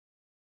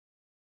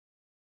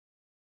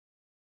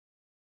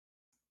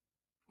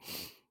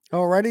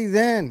Alrighty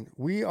then,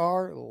 we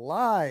are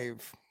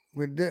live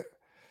with the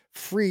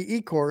free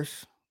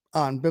e-course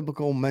on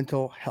biblical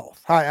mental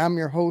health. Hi, I'm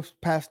your host,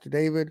 Pastor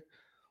David.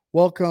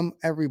 Welcome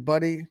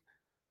everybody.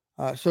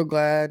 So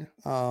glad.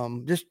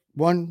 Just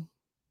one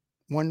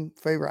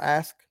favor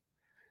ask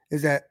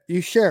is that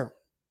you share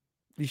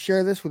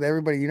this with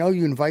everybody. You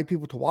invite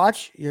people to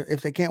watch.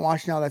 If they can't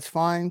watch now, that's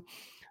fine.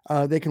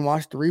 They can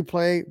watch the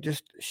replay.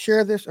 Just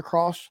share this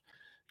across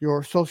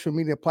your social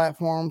media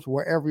platforms,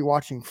 wherever you're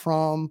watching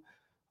from,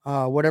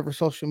 whatever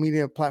social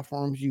media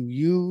platforms you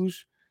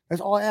use.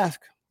 That's all I ask,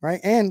 right?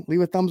 And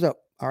leave a thumbs up.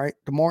 All right.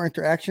 The more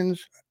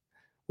interactions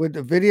with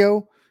the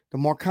video, the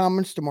more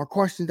comments, the more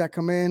questions that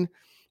come in,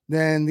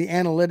 then the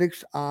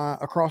analytics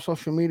across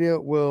social media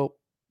will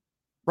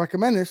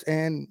recommend this.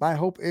 And my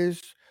hope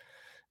is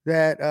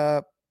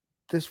that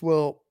this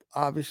will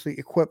obviously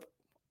equip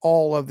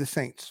all of the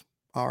saints.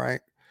 All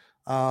right.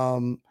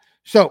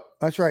 So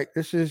that's right.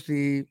 This is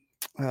the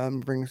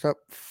bring this up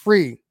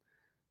free.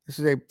 This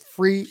is a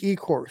free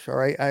e-course. All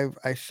right.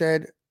 I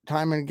said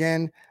time and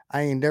again,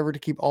 I endeavor to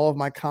keep all of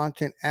my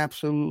content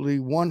absolutely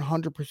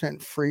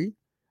 100% free,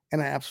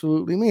 and I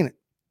absolutely mean it.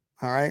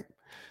 All right.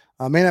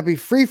 May not be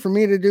free for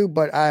me to do,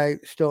 but I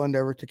still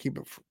endeavor to keep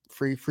it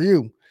free for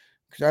you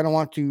because I don't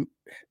want to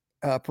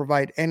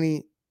provide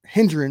any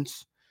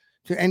hindrance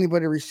to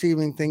anybody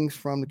receiving things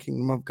from the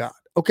kingdom of God.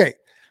 Okay,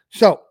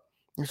 so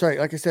sorry,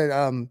 like I said,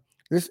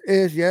 this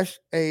is yes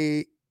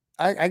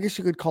I guess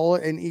you could call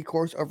it an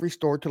e-course of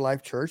Restored to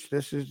Life Church.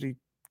 This is the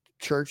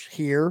church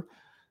here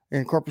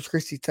in Corpus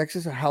Christi,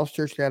 Texas, a house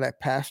church that I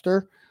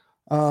pastor.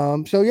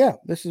 So yeah,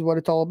 this is what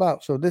it's all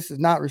about. So this is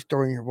not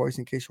Restoring Your Voice,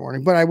 in case you're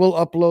wondering, but I will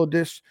upload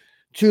this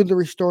to the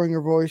Restoring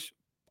Your Voice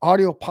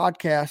audio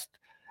podcast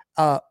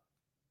uh,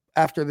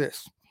 after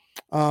this.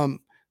 Um,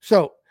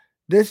 so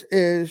this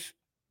is,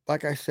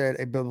 like I said,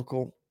 a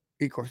biblical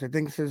e-course. I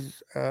think this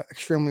is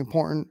extremely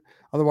important.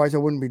 Otherwise, I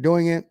wouldn't be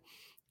doing it.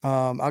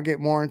 I'll get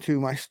more into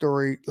my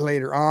story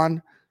later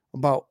on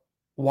about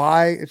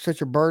why it's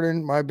such a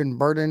burden. Why I've been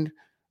burdened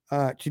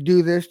to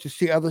do this, to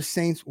see other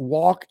saints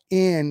walk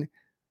in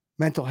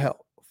mental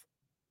health,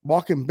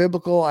 walk in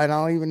biblical, and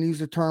I'll even use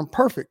the term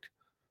perfect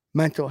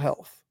mental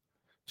health.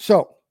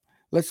 So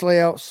let's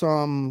lay out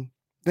some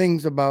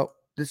things about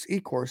this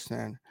e-course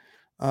then.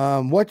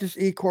 What this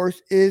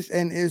e-course is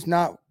and is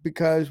not,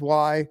 because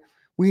why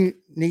we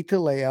need to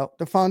lay out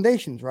the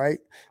foundations, right?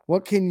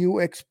 What can you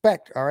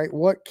expect? All right.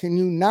 What can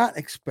you not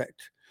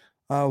expect?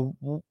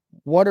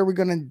 What are we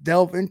going to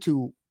delve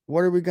into?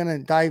 What are we going to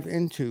dive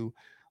into?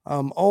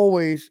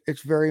 Always,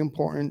 it's very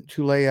important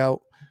to lay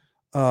out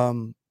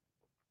um,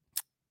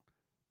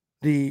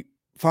 the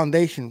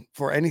foundation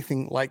for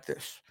anything like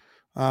this.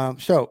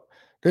 So,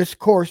 this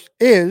course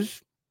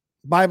is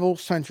Bible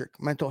centric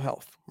mental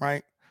health,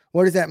 right?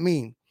 What does that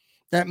mean?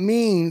 That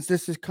means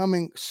this is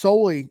coming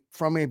solely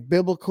from a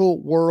biblical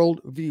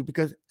worldview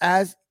because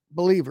as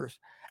believers,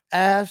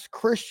 as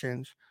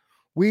Christians,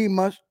 we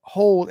must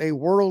hold a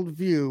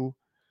worldview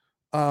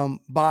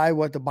by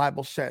what the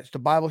Bible says. The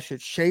Bible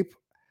should shape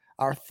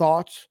our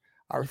thoughts,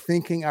 our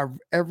thinking, our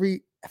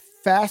every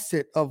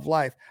facet of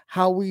life,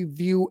 how we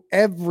view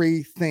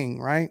everything,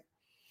 right?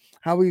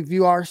 How we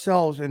view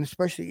ourselves, and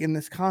especially in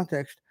this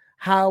context,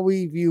 how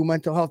we view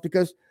mental health,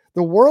 because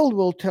the world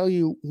will tell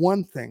you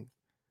one thing,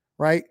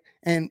 right?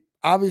 And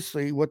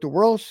obviously, what the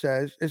world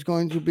says is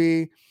going to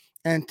be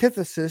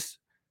antithesis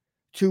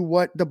to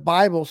what the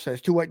Bible says,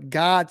 to what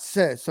God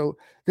says. So,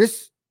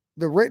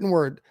 the written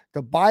word,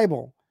 the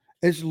Bible,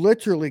 is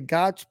literally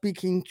God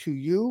speaking to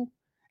you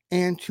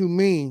and to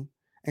me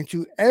and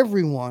to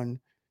everyone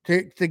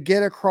to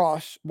get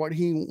across what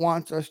he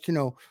wants us to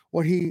know,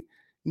 what he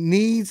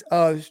needs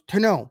us to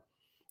know.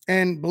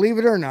 And believe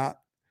it or not,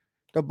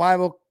 the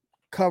Bible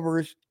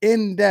covers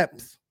in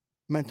depth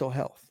mental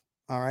health.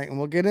 All right. And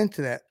we'll get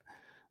into that.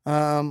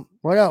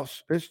 What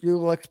else? This you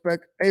will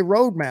expect a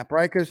roadmap,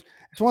 right? Because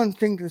it's one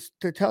thing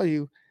to tell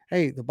you,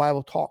 hey, the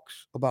Bible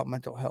talks about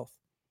mental health,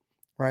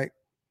 right?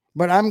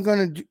 But I'm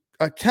going to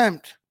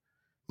attempt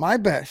my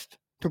best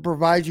to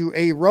provide you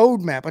a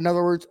roadmap. In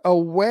other words, a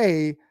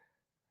way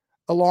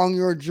along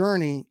your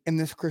journey in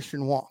this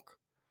Christian walk,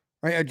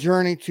 right? A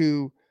journey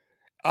to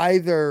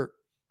either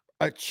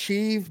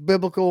achieve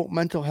biblical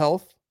mental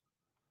health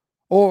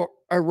or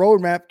a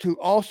roadmap to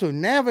also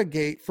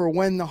navigate for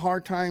when the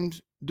hard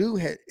times do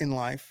hit in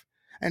life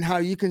and how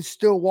you can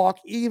still walk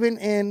even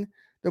in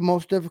the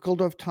most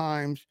difficult of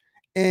times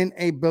in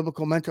a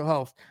biblical mental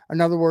health.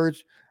 In other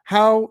words,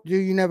 how do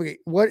you navigate?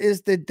 What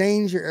is the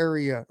danger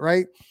area,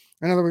 right?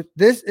 In other words,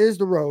 this is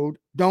the road.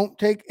 Don't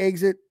take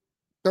exit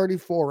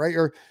 34, right?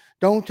 Or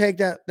don't take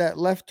that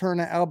left turn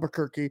at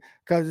Albuquerque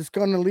because it's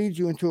going to lead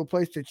you into a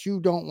place that you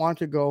don't want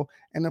to go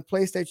and a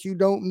place that you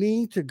don't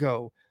need to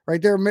go,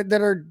 right? There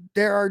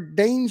are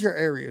danger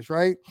areas,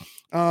 right?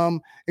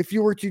 If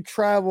you were to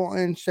travel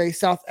in say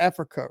South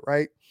Africa,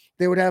 right,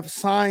 they would have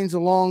signs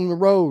along the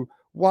road: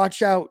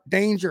 watch out,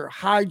 danger,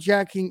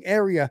 hijacking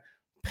area,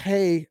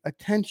 pay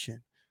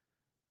attention.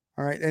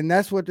 All right, and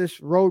that's what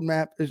this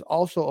roadmap is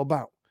also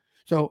about.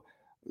 So,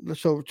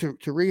 to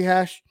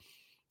rehash,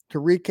 to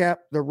recap,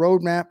 the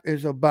roadmap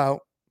is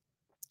about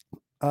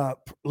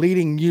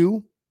leading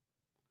you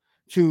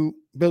to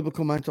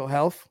biblical mental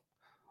health,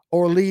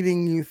 or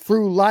leading you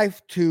through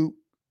life to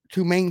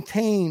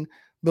maintain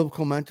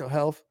biblical mental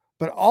health,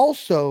 but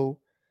also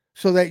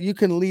so that you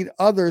can lead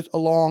others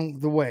along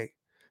the way.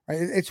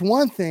 Right? It's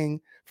one thing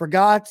for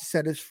God to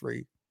set us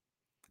free,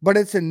 but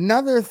it's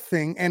another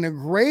thing, and a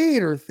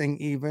greater thing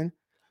even,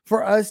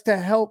 for us to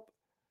help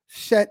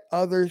set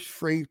others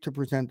free to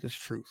present this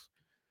truth.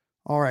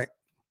 All right.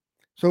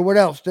 So what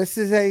else? This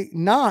is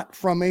not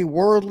from a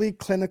worldly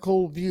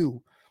clinical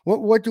view.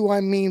 What do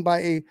I mean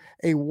by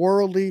a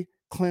worldly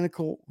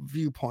clinical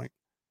viewpoint?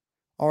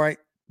 All right.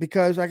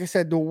 Because like I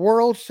said, the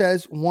world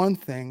says one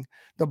thing,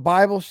 the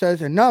Bible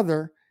says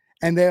another,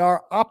 and they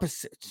are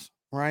opposites,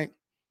 right?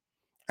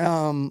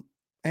 And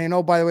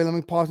oh, by the way, let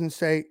me pause and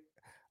say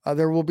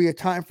there will be a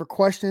time for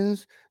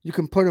questions. You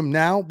can put them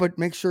now, but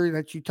make sure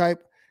that you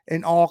type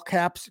in all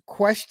caps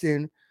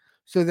question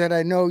so that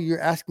I know you're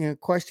asking a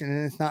question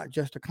and it's not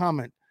just a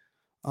comment.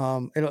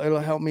 It'll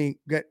help me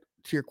get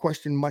to your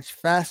question much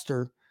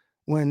faster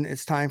when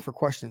it's time for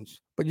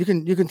questions. But you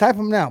can type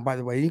them now. By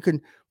the way, you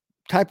can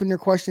type in your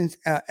questions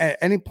at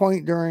any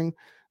point during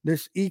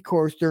this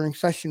e-course during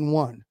session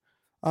 1.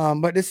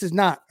 But this is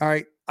not all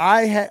right.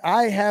 I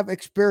have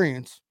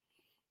experience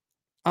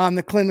on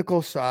the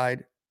clinical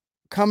side,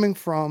 coming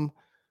from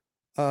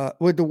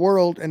with the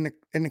world in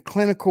a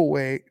clinical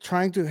way,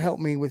 trying to help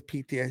me with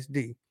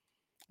PTSD,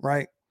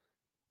 right?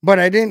 But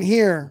I didn't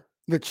hear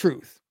the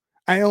truth.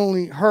 I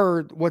only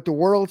heard what the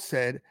world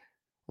said,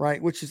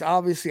 right? Which is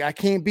obviously I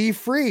can't be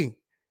free,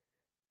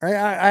 right?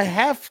 I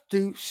have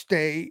to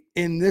stay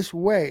in this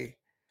way,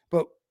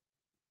 but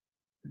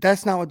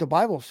that's not what the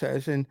Bible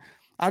says. And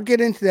I'll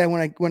get into that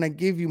when I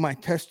give you my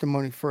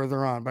testimony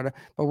further on. But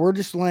we're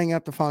just laying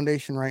out the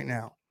foundation right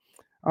now.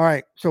 All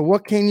right. So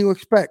what can you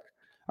expect?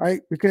 All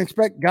right. We can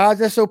expect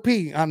God's SOP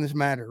on this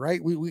matter,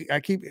 right? I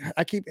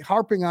keep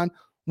harping on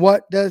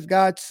what does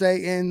God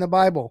say in the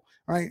Bible,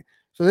 right?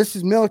 So this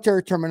is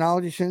military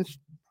terminology since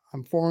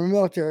I'm former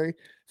military.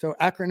 So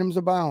acronyms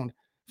abound.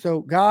 So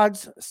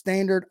God's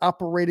standard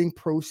operating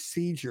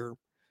procedure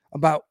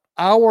about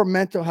our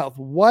mental health.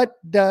 What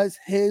does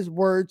his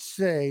word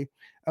say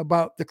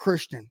about the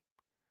Christian,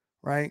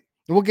 right?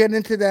 We'll get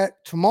into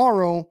that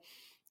tomorrow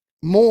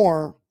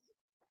more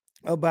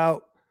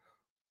about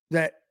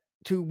that.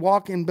 To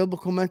walk in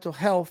biblical mental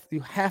health, you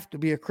have to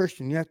be a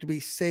Christian. You have to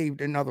be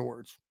saved, in other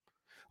words.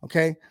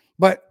 Okay.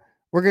 But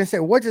we're going to say,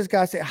 what does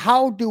God say?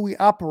 How do we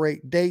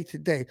operate day to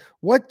day?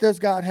 What does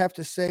God have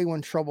to say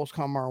when troubles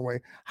come our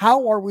way?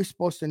 How are we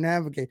supposed to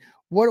navigate?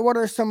 What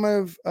are some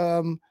of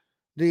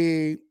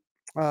the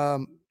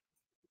um,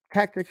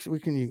 tactics we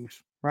can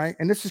use? Right.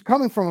 And this is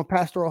coming from a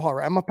pastoral heart.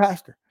 Right? I'm a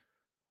pastor.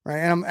 Right.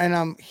 And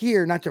I'm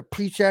here not to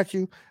preach at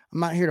you. I'm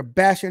not here to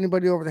bash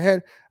anybody over the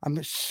head.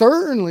 I'm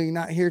certainly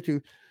not here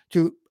to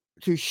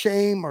to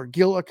shame or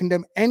guilt or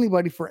condemn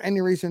anybody for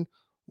any reason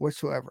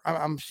whatsoever.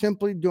 I'm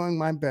simply doing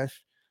my best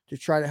to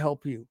try to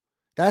help you.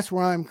 That's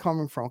where I'm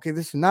coming from. Okay,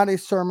 this is not a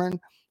sermon.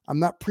 I'm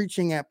not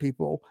preaching at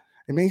people.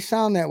 It may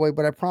sound that way,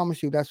 but I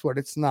promise you that's what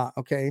it's not.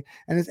 Okay,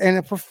 and it's and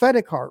a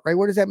prophetic heart, right?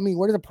 What does that mean?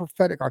 What is a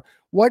prophetic heart?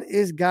 What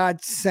is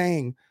God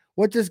saying?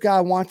 What does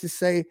God want to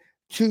say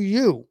to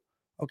you?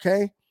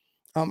 Okay,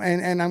 I'm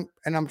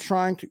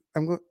trying to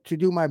I'm going to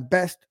do my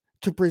best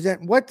to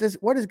present what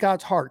is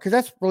God's heart, because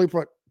that's really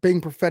what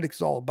being prophetic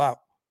is all about,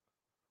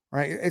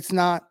 right? It's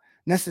not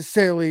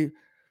necessarily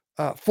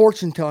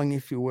fortune telling,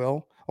 if you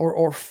will,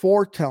 or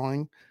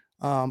foretelling,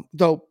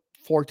 though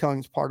foretelling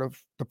is part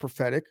of the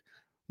prophetic,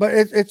 but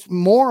it's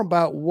more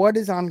about what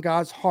is on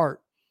God's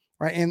heart,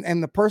 right?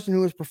 And the person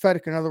who is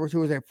prophetic, in other words,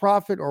 who is a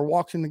prophet or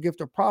walks in the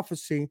gift of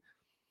prophecy,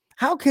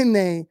 how can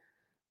they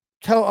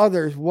tell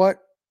others what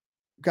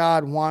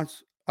God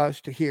wants us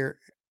to hear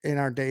in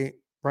our day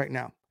right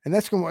now? And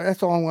that's all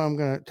what I'm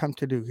going to attempt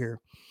to do here.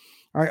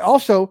 All right.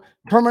 Also,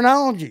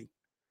 terminology.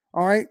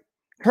 All right.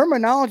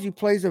 Terminology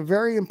plays a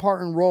very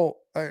important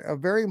role, a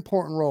very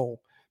important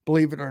role,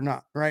 believe it or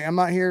not. Right. I'm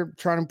not here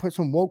trying to put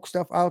some woke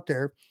stuff out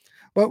there,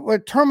 but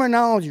with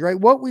terminology, right?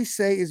 What we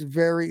say is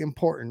very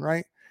important,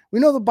 right? We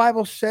know the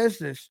Bible says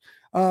this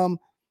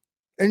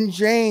in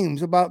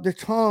James about the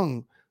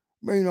tongue,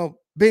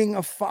 being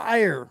a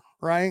fire,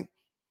 right?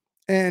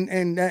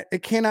 And that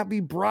it cannot be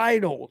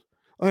bridled,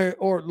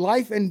 or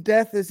life and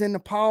death is in the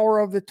power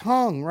of the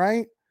tongue,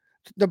 right?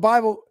 The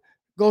Bible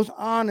goes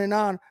on and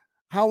on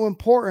how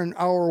important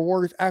our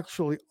words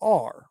actually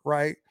are,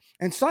 right?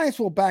 And science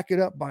will back it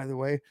up, by the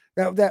way,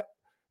 that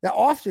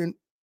often,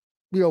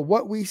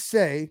 what we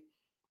say,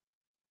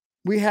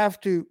 we have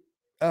to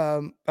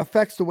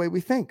affects the way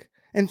we think.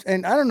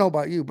 And I don't know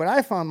about you, but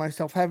I found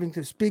myself having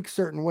to speak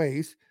certain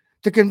ways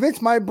to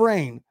convince my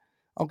brain.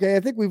 Okay, I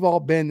think we've all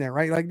been there,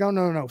 right? Like,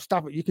 no,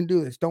 stop it. You can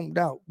do this. Don't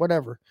doubt,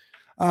 whatever.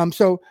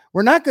 So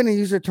we're not going to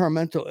use the term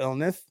mental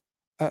illness.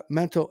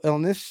 Mental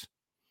illness.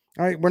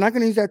 All right, we're not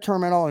going to use that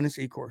term at all in this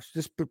e-course.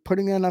 Just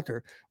putting that out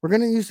there. We're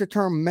going to use the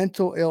term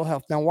mental ill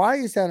health. Now, why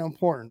is that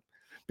important?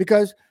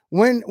 Because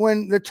when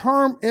the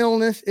term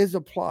illness is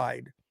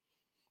applied,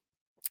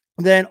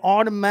 then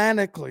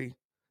automatically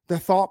the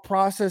thought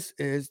process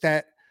is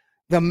that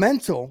the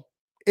mental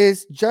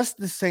is just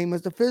the same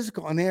as the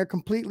physical, and they are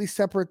completely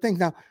separate things.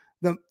 Now,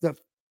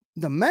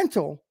 the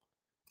mental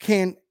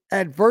can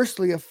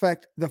adversely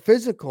affect the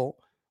physical.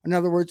 In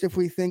other words, if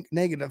we think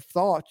negative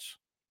thoughts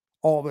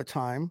all the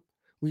time,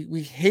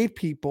 we hate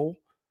people,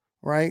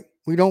 right?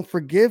 We don't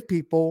forgive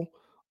people,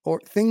 or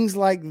things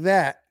like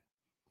that,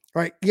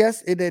 right?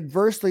 Yes, it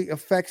adversely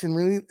affects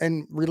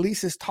and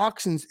releases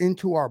toxins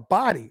into our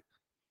body.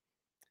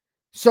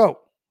 So,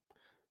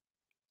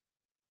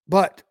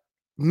 but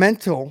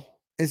mental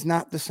is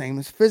not the same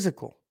as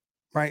physical,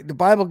 right? The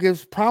Bible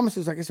gives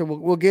promises. Like I said,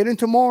 we'll get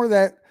into more of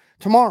that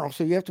tomorrow.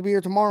 So you have to be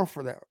here tomorrow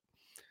for that.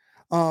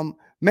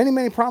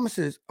 Many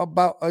promises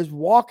about us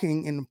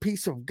walking in the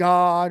peace of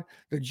God,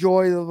 the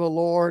joy of the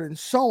Lord, and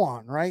so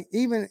on, right?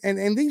 Even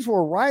and these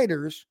were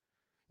writers,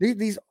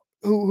 these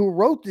who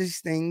wrote these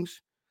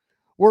things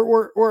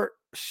were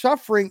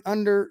suffering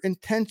under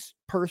intense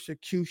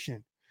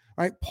persecution,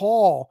 right?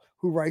 Paul,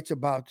 who writes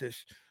about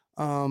this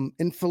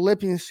in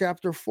Philippians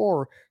chapter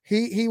 4,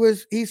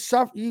 he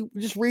suffered. You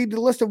just read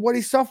the list of what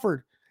he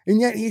suffered,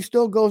 and yet he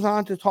still goes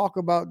on to talk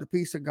about the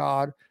peace of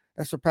God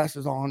that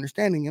surpasses all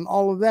understanding and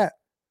all of that.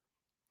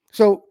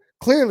 So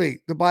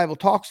clearly, the Bible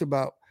talks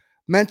about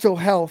mental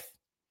health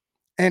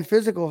and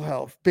physical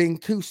health being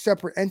two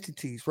separate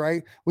entities,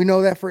 right? We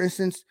know that, for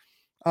instance,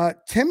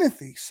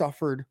 Timothy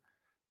suffered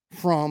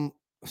from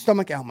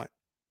stomach ailment,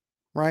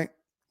 right?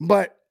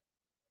 But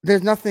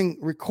there's nothing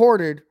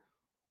recorded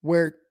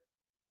where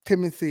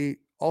Timothy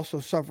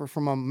also suffered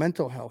from a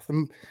mental health.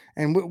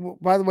 And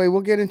by the way, we'll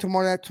get into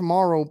more of that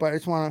tomorrow, but I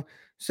just want to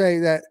say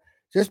that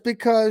just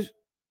because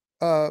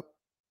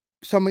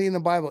somebody in the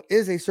Bible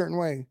is a certain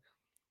way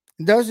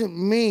doesn't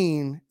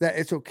mean that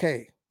it's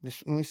okay.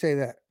 Just let me say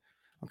that.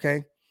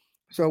 Okay.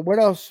 So what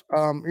else?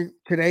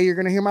 Today you're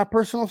going to hear my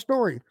personal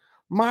story,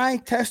 my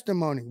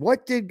testimony.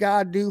 What did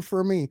God do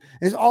for me?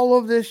 Is all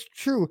of this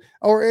true,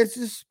 or is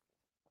this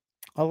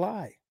a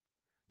lie?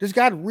 Does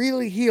God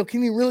really heal?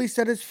 Can He really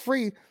set us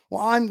free?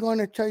 Well, I'm going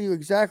to tell you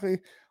exactly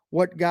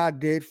what God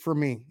did for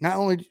me. Not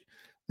only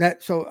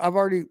that, so I've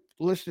already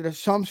listed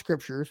some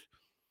scriptures.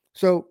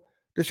 So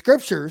the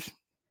scriptures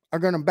are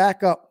going to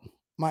back up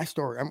my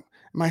story.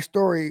 My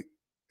story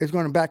is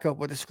going to back up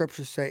what the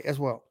scriptures say as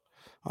well.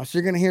 So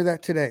you're going to hear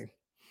that today.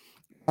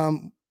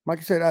 Like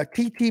I said,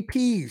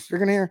 TTPs. You're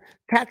going to hear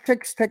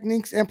tactics,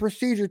 techniques, and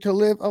procedure to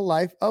live a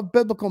life of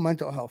biblical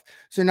mental health.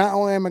 So not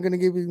only am I going to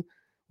give you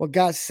what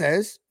God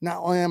says, not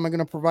only am I going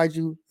to provide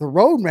you the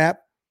roadmap,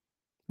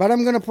 but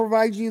I'm going to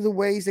provide you the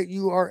ways that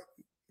you are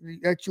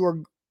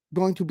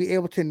going to be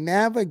able to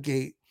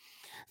navigate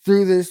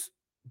through this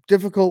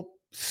difficult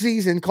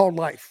season called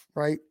life,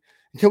 right?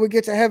 Until we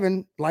get to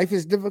heaven, life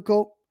is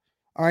difficult.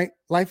 All right.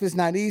 Life is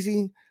not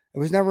easy. It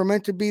was never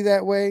meant to be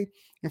that way.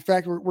 In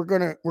fact, we're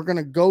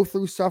gonna go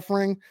through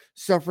suffering.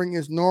 Suffering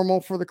is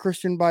normal for the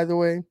Christian, by the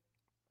way.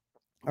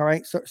 All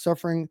right. So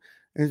suffering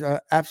is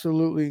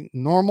absolutely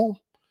normal.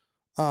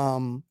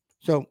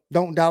 So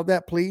don't doubt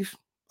that, please.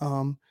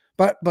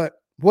 But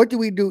what do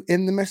we do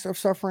in the midst of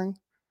suffering?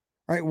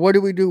 Right? What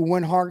do we do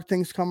when hard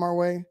things come our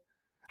way?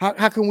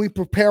 How can we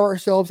prepare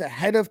ourselves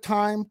ahead of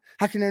time?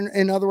 How can,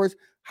 in other words,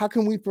 how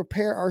can we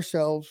prepare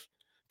ourselves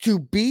to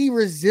be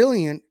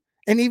resilient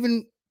and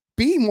even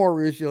be more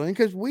resilient?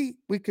 Because we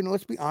can,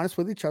 let's be honest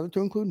with each other, to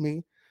include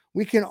me,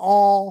 we can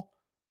all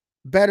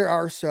better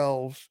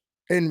ourselves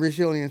in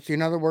resiliency.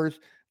 In other words,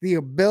 the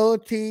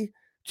ability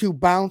to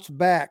bounce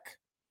back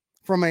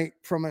from a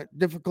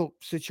difficult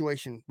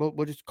situation.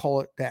 We'll just call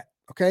it that.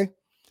 Okay.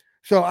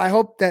 So I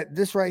hope that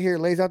this right here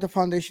lays out the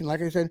foundation.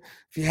 Like I said,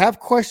 if you have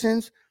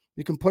questions,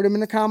 you can put them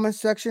in the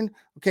comments section.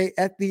 Okay.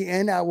 At the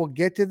end, I will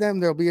get to them.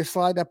 There'll be a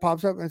slide that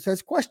pops up and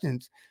says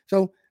questions.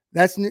 So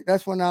that's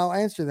when I'll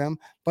answer them.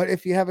 But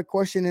if you have a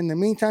question in the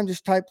meantime,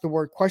 just type the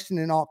word question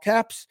in all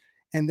caps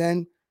and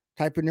then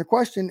type in your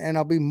question, and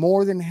I'll be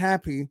more than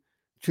happy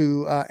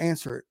to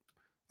answer it.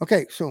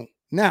 Okay. So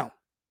now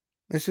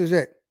this is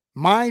it.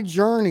 My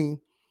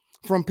journey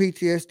from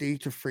PTSD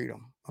to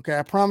freedom. Okay,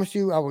 I promise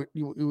you,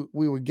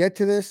 we would get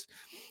to this.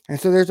 And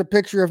so there's a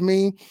picture of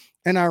me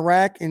in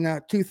Iraq in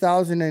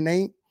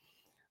 2008.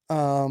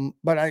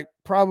 But I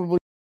probably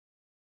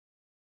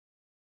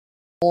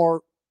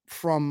more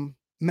from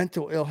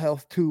mental ill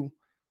health to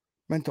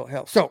mental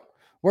health. So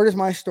where does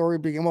my story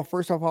begin? Well,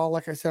 first of all,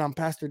 like I said, I'm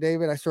Pastor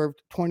David. I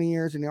served 20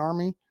 years in the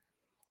Army,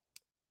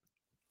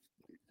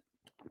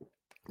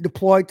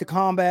 deployed to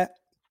combat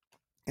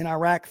in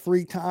Iraq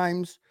 3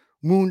 times,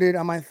 wounded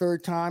on my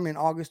 3rd time in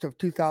August of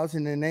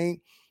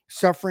 2008,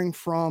 suffering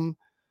from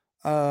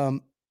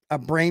a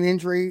brain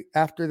injury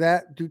after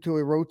that due to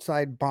a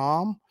roadside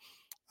bomb.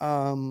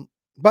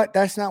 But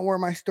that's not where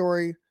my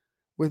story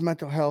with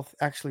mental health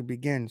actually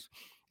begins.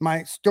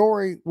 My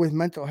story with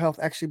mental health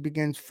actually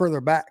begins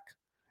further back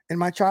in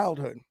my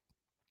childhood.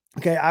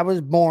 Okay, I was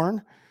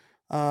born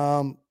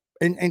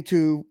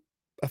into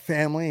a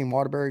family in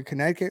Waterbury,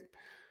 Connecticut.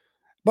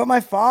 But my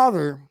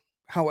father,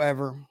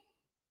 however,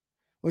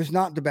 was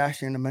not the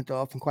bastion of mental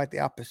health, and quite the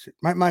opposite.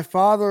 My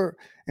father,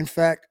 in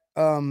fact,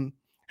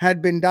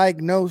 had been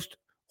diagnosed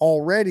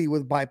already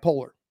with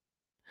bipolar.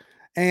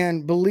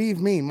 And believe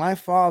me, my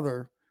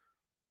father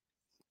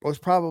was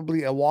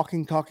probably a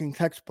walking, talking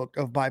textbook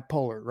of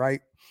bipolar,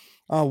 right?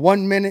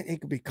 1 minute he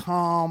could be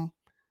calm,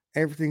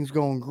 everything's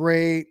going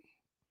great.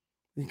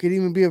 He could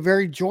even be a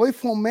very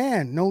joyful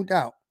man, no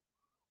doubt.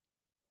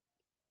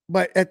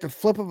 But at the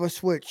flip of a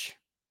switch,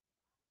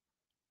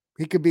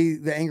 he could be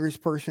the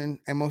angriest person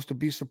and most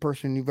abusive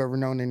person you've ever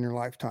known in your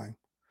lifetime.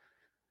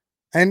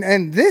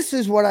 And this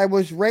is what I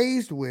was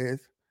raised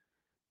with.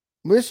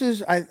 This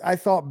is I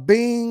thought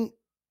being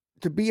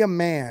to be a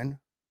man,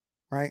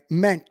 right,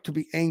 meant to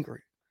be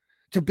angry.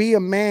 To be a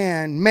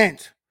man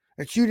meant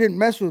that you didn't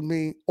mess with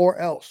me or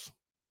else,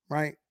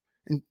 right?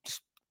 And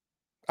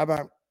I'm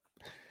not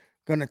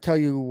going to tell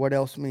you what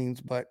else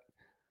means, but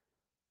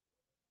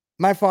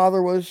my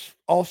father was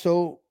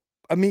also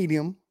a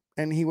medium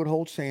and he would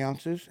hold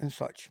seances and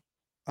such.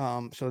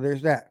 So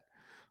there's that.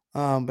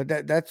 But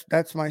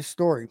that's my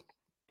story.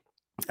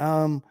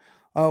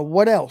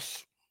 What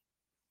else?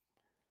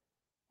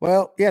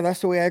 Well, yeah,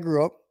 that's the way I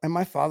grew up. And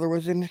my father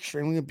was an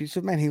extremely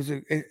abusive man. He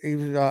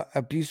was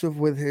abusive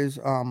with his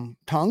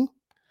tongue.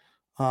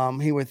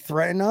 He would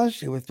threaten us.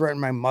 He would threaten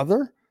my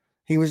mother.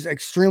 He was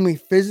extremely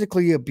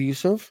physically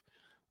abusive.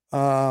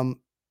 Um,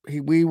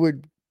 we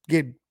would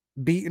get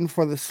beaten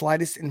for the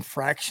slightest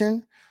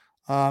infraction.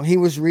 He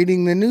was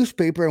reading the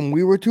newspaper and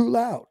we were too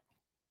loud,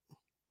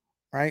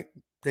 right?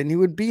 Then he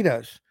would beat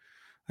us.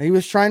 He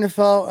was trying to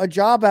fill out a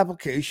job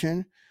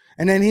application,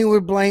 and then he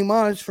would blame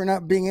us for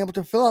not being able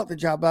to fill out the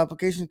job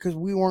application because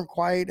we weren't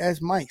quiet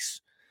as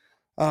mice.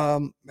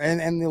 And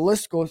the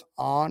list goes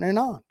on and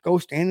on. Go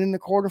stand in the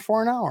corner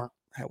for an hour.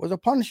 That was a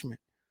punishment.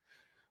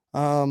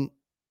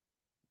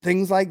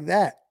 Things like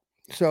that.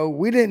 So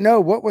we didn't know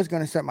what was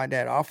going to set my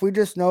dad off. We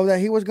just know that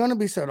he was going to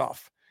be set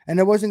off, and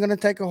it wasn't going to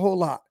take a whole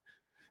lot,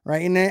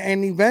 right?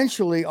 And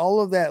eventually,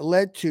 all of that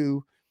led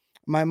to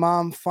my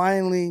mom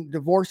finally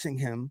divorcing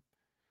him.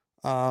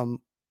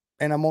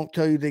 And I won't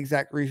tell you the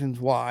exact reasons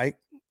why.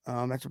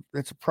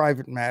 That's a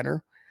private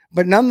matter,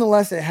 but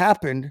nonetheless, it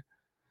happened.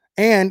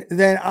 And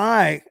then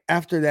I,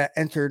 after that,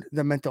 entered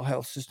the mental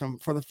health system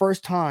for the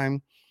first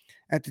time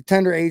at the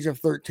tender age of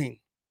 13.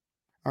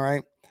 All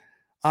right.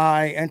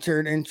 I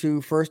entered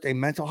into first a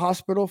mental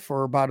hospital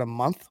for about a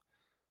month.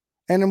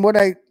 And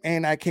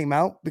then I came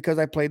out because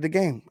I played the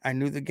game. I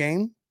knew the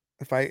game.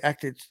 If I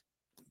acted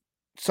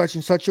such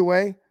and such a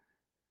way,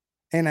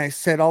 and I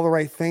said all the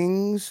right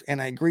things, and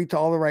I agreed to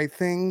all the right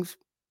things,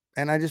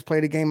 and I just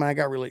played a game and I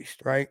got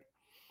released, right?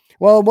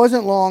 Well, it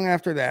wasn't long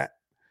after that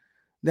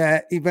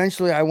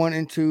eventually I went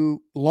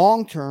into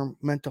long-term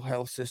mental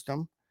health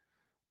system,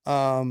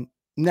 um,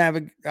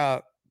 being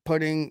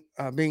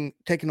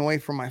taken away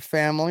from my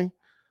family,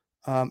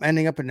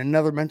 ending up in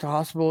another mental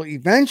hospital,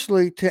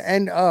 eventually to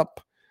end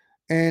up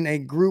in a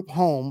group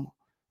home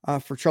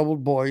for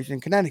troubled boys in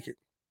Connecticut.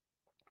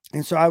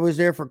 And so I was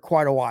there for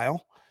quite a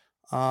while.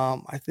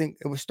 I think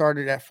it was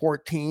started at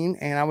 14,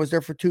 and I was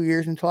there for 2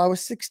 years until I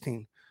was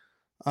 16.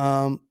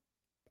 Um,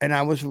 and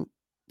I was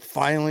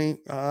finally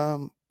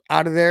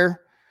out of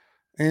there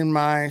in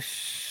my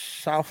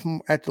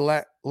sophomore at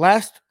the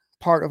last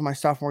part of my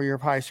sophomore year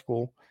of high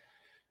school,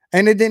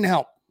 and it didn't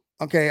help.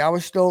 Okay, I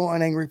was still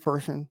an angry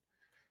person.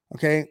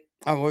 Okay,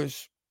 I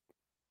was,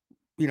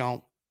 you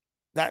know,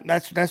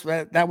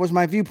 that was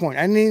my viewpoint.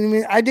 I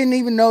didn't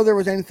even know there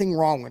was anything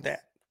wrong with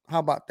that. How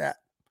about that?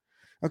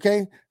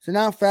 Okay, so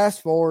now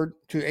fast forward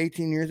to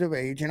 18 years of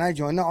age, and I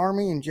joined the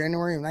Army in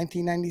January of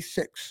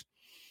 1996.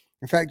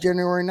 In fact,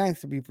 January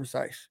 9th to be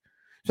precise.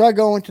 So I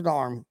go into the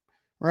Army,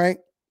 right?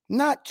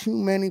 Not too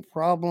many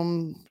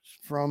problems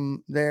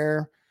from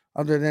there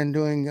other than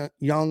doing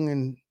young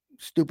and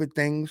stupid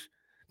things.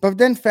 But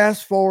then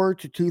fast forward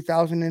to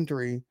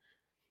 2003,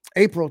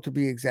 April to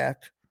be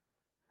exact,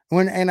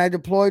 and I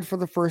deployed for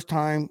the first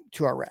time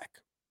to Iraq.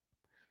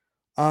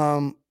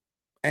 Um,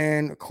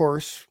 and of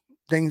course,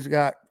 things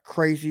got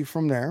crazy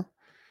from there.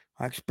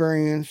 I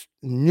experienced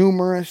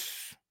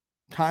numerous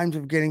times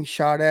of getting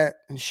shot at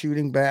and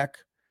shooting back,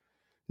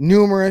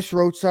 numerous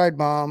roadside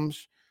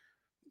bombs,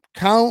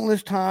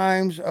 countless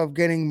times of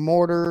getting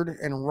mortared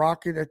and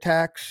rocket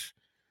attacks,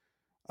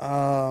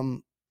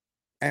 um,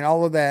 and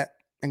all of that.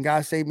 And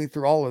God saved me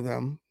through all of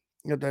them.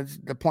 That's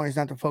the point is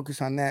not to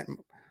focus on that.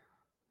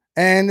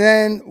 And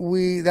then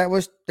that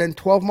was then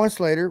 12 months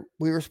later,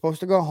 we were supposed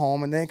to go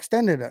home and they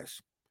extended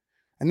us.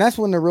 And that's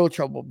when the real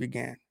trouble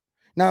began.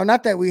 Now,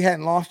 not that we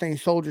hadn't lost any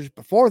soldiers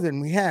before then,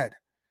 we had.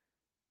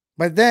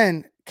 But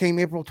then came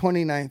April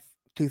 29th,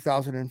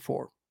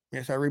 2004.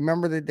 Yes, I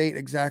remember the date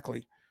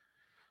exactly.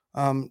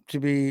 To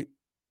be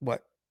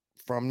what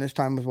from this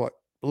time was what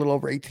a little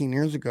over 18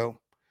 years ago.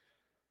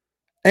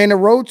 And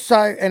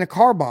a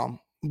car bomb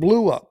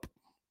blew up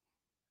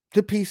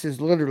to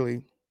pieces,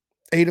 literally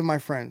 8 of my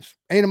friends,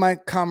 8 of my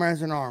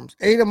comrades in arms,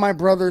 8 of my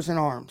brothers in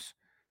arms.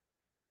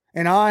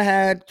 And I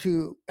had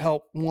to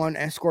help one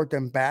escort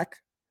them back.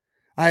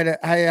 I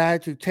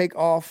had to take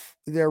off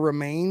their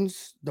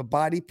remains, the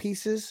body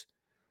pieces,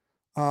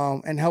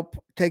 and help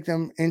take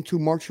them into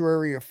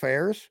mortuary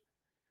affairs.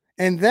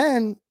 And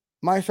then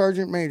my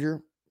sergeant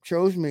major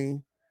chose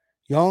me,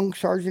 young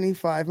Sergeant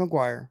E5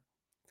 McGuire,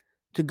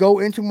 to go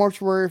into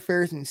mortuary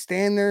affairs and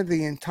stand there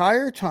the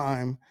entire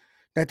time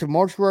that the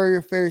mortuary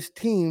affairs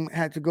team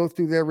had to go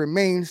through their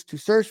remains to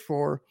search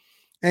for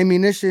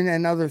ammunition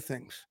and other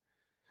things.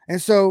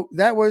 And so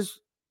that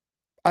was,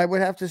 I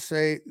would have to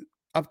say,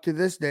 up to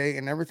this day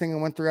and everything I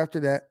went through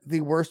after that,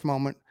 the worst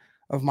moment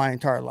of my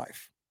entire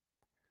life.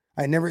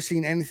 I'd never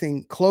seen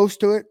anything close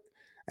to it,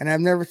 and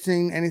I've never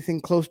seen anything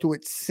close to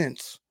it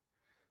since.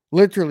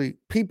 Literally,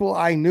 people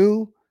I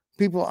knew,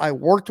 people I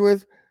worked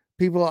with,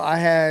 people I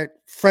had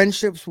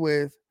friendships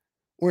with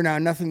were now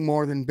nothing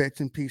more than bits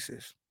and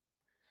pieces.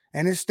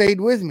 And it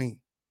stayed with me.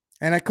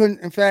 And I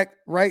couldn't, in fact,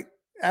 right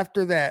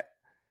after that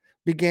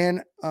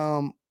began,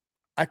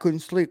 I couldn't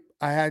sleep.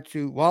 I had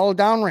to, while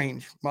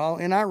downrange, while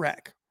in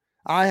Iraq,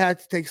 I had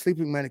to take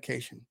sleeping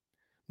medication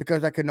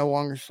because I could no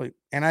longer sleep.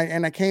 And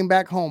I came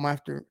back home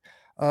after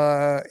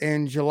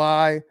in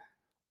July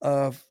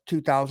of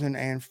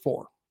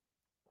 2004.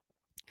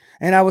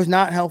 And I was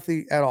not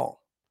healthy at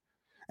all.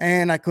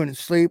 And I couldn't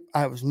sleep.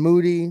 I was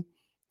moody.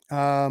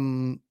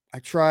 I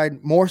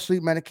tried more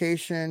sleep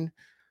medication,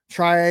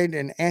 tried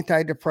an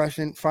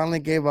antidepressant, finally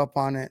gave up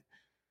on it,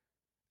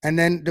 and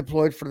then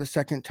deployed for the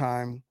second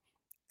time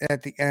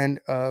at the end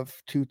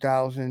of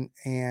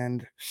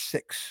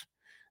 2006.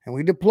 And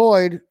we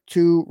deployed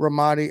to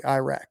Ramadi,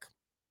 Iraq.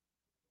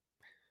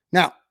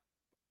 Now,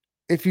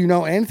 if you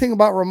know anything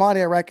about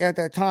Ramadi, Iraq at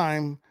that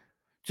time,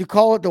 to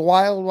call it the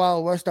wild,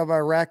 wild west of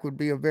Iraq would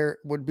be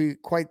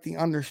quite the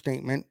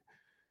understatement.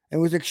 It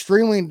was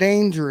extremely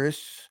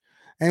dangerous,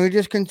 and we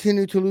just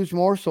continued to lose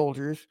more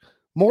soldiers,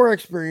 more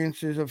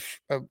experiences of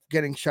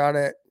getting shot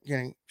at,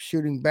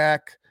 shooting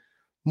back,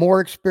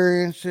 more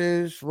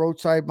experiences,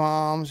 roadside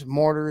bombs,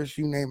 mortars,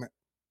 you name it.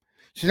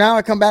 So now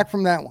I come back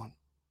from that one,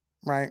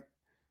 right?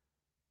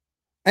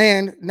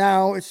 And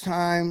now it's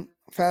time,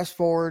 fast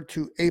forward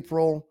to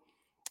April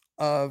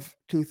of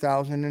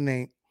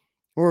 2008,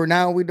 where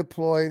now we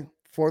deploy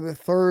for the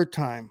third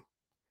time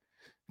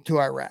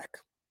to Iraq.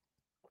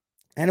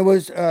 And it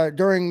was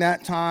during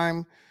that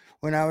time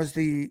when I was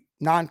the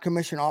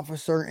non-commissioned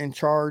officer in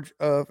charge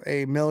of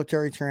a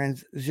military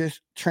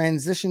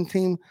transition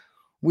team.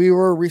 We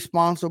were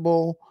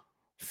responsible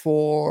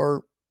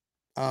for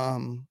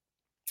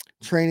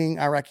training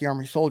Iraqi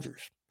army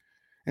soldiers.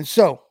 And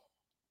so,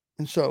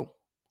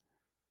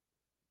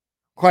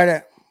 quite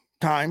a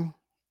time.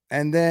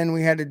 And then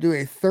we had to do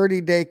a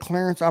 30-day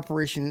clearance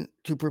operation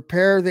to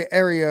prepare the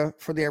area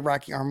for the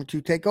Iraqi army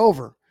to take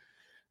over.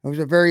 It was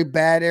a very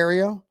bad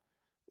area.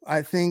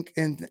 I think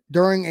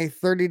during a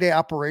 30-day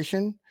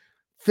operation,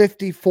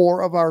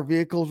 54 of our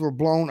vehicles were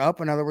blown up.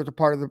 In other words, a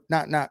part of the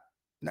not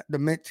the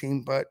MIT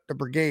team, but the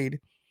brigade.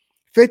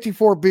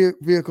 54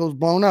 vehicles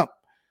blown up.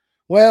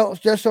 Well,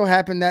 it just so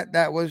happened that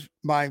that was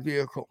my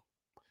vehicle,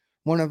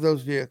 one of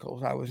those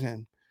vehicles I was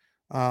in.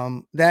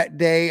 That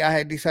day, I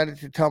had decided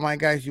to tell my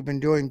guys, "You've been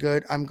doing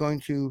good. I'm going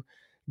to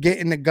get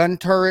in the gun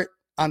turret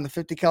on the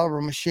 50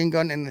 caliber machine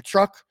gun in the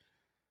truck."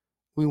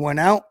 We went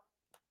out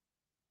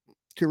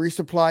to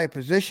resupply a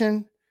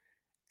position,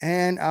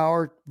 and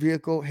our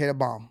vehicle hit a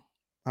bomb.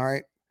 All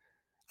right.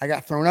 I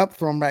got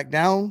thrown back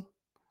down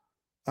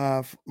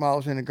while I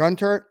was in a gun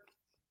turret.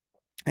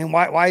 And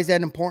why is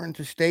that important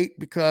to state?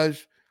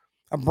 Because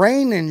a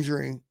brain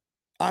injury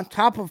on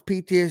top of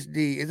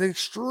PTSD is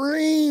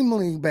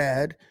extremely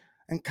bad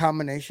in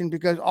combination,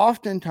 because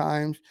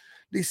oftentimes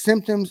the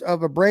symptoms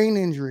of a brain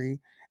injury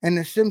and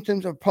the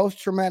symptoms of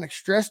post-traumatic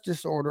stress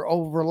disorder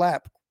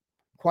overlap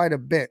quite a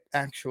bit,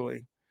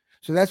 actually.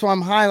 So that's why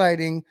I'm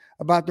highlighting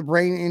about the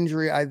brain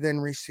injury I then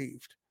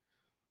received.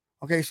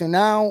 Okay, so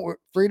now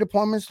 3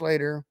 deployments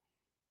later,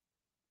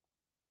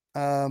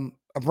 a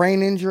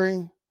brain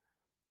injury,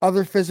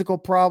 other physical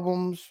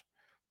problems,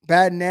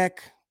 bad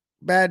neck,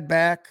 bad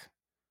back,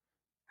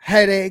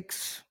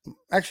 headaches,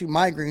 actually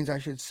migraines, I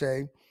should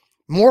say,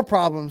 more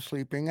problems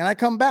sleeping, and I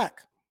come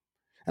back.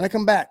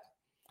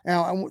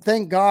 Now,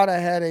 thank God I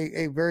had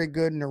a very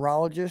good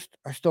neurologist.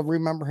 I still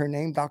remember her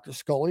name, Dr.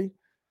 Scully,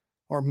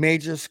 or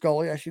Major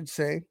Scully, I should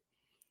say,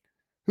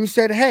 who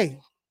said, "Hey,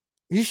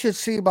 you should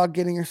see about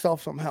getting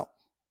yourself some help."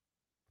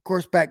 Of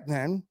course, back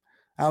then,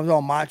 I was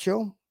all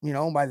macho.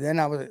 By then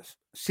I was a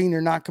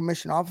senior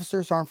non-commissioned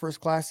officer, Sergeant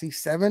First Class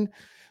C7.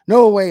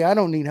 No way, I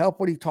don't need help.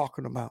 What are you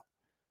talking about?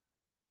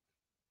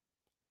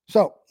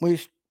 So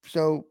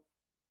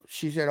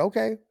she said,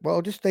 "Okay,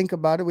 well, just think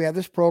about it. We have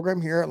this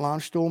program here at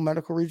Landstuhl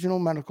Medical Regional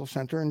Medical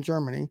Center in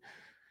Germany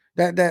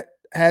that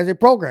has a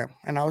program."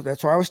 And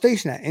that's where I was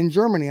stationed at, in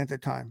Germany at the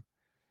time.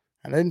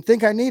 I didn't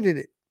think I needed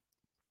it.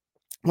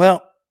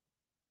 Well,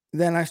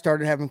 then I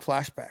started having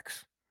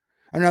flashbacks.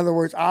 In other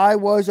words, I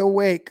was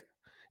awake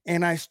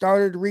and I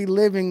started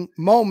reliving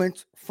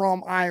moments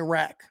from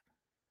Iraq.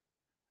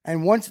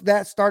 And once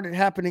that started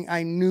happening,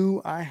 I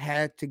knew I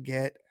had to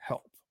get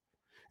help.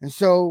 And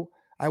so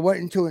I went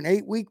into an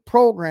 8-week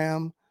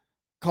program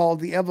called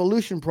the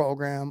Evolution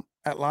Program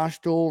at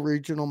Landstuhl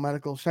Regional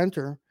Medical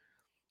Center.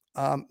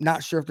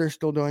 Not sure if they're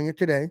still doing it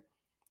today,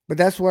 but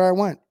that's where I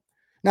went.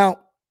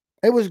 Now,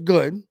 It was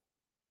good.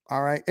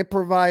 All right. It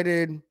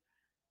provided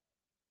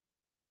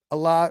a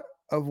lot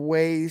of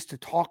ways to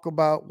talk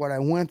about what I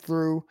went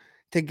through,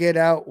 to get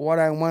out what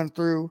I went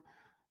through,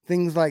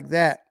 things like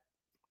that.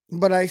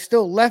 But I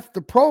still left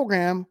the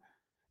program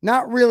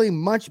not really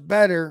much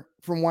better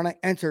from when I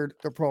entered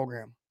the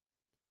program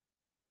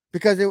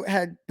because it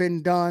had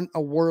been done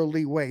a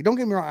worldly way. Don't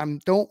get me wrong, I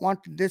don't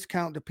want to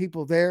discount the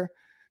people there.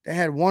 They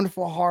had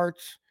wonderful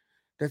hearts.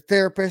 The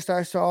therapist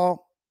I saw,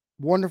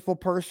 wonderful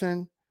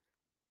person,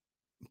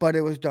 but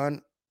it was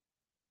done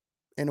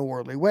in a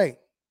worldly way,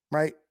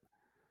 right?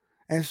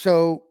 And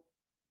so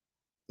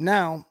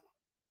now,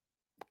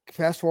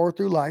 fast forward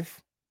through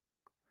life,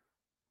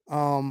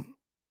 um,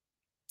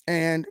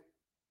 and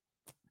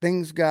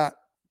things got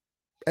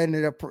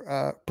ended up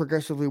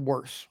progressively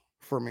worse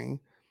for me.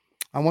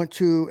 I went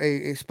to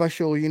a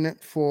special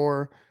unit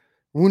for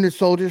wounded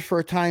soldiers for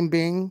a time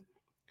being,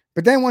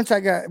 but then once I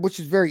got, which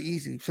is very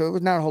easy, so it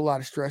was not a whole lot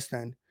of stress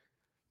then.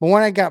 But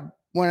when I got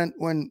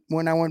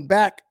when I went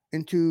back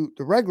into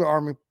the regular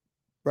army,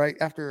 right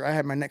after I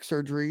had my neck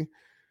surgery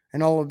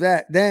and all of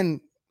that,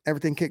 then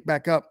everything kicked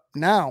back up.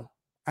 Now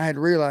I had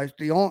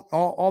realized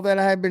all that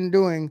I had been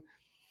doing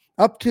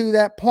up to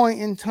that point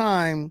in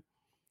time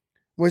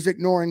was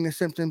ignoring the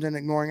symptoms and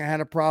ignoring I had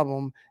a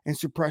problem and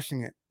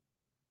suppressing it.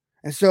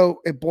 And so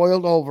it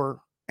boiled over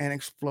and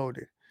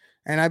exploded.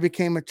 And I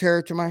became a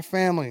terror to my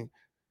family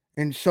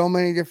in so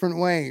many different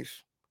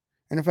ways.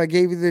 And if I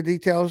gave you the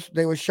details,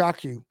 they would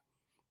shock you.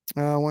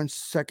 1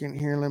 second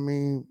here. Let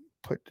me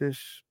put this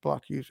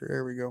block user.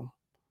 There we go.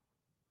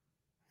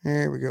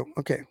 There we go.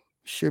 Okay.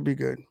 Should be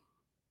good.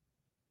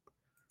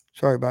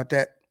 Sorry about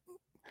that.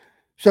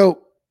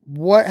 So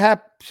what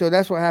happened? So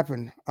that's what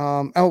happened.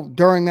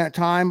 During that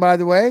time, by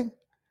the way,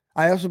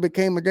 I also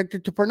became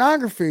addicted to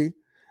pornography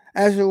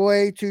as a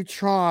way to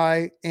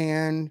try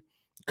and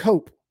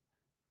cope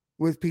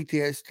with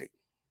PTSD.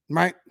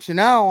 Right. So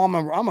now I'm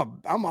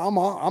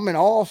in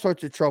all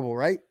sorts of trouble.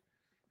 Right.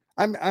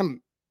 I'm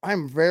I'm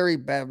I'm very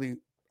badly.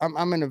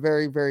 I'm in a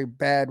very very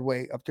bad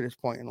way up to this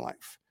point in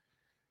life.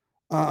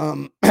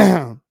 Um,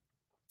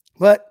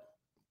 but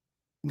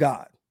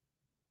God.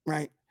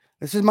 Right.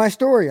 This is my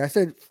story. I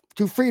said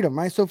to freedom.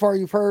 Right. So far,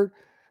 you've heard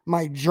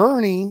my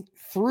journey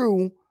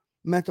through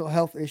mental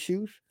health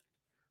issues.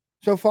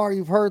 So far,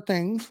 you've heard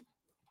things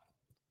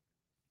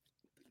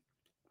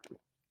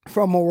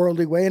from a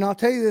worldly way. And I'll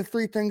tell you the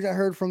three things I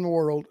heard from the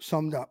world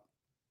summed up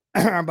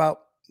about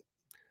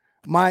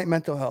my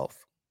mental health.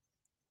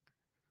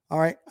 All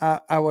right.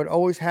 I would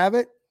always have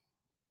it,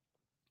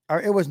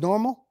 or it was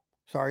normal.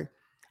 Sorry.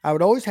 I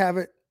would always have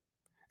it,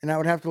 and I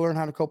would have to learn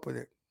how to cope with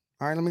it.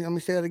 All right. Let me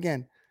say that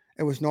again.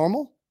 It was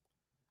normal.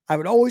 I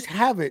would always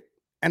have it,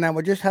 and I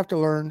would just have to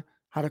learn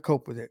how to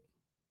cope with it.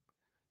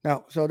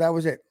 No, so that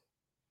was it.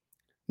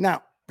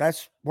 Now,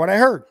 that's what I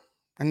heard.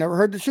 I never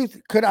heard the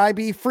truth. Could I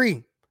be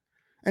free?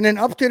 And then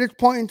up to this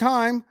point in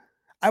time,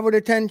 I would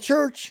attend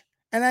church,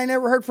 and I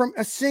never heard from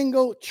a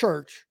single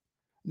church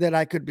that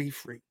I could be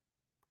free.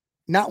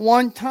 Not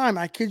one time.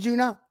 I kid you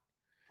not.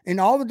 In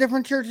all the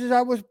different churches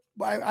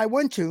I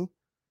went to,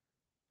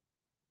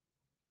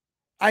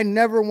 I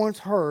never once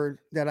heard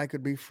that I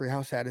could be free.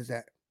 How sad is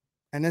that?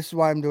 And this is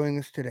why I'm doing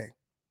this today.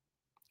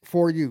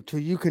 For you, so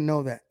you can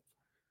know that.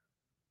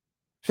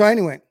 So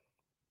anyway,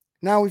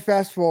 now we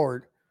fast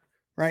forward,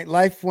 right?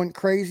 Life went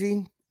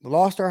crazy.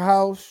 Lost our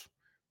house,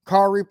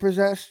 car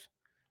repossessed,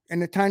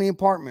 and a tiny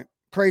apartment.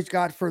 Praise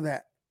God for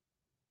that.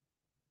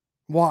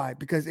 Why?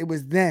 Because it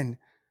was then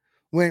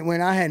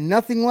when I had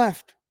nothing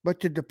left but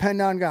to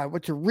depend on God,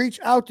 but to reach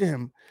out to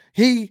him.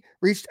 He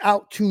reached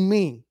out to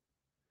me,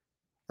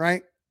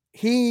 right?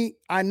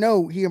 I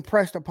know he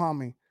impressed upon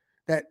me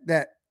that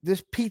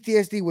this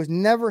PTSD was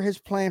never his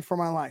plan for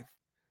my life.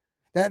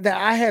 That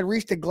I had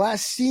reached a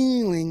glass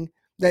ceiling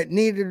that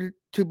needed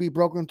to be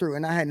broken through,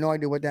 and I had no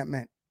idea what that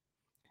meant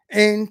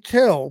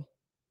until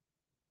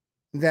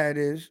that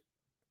is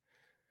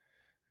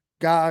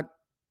God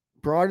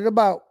brought it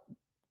about,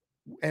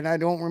 and I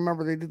don't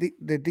remember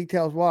the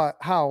details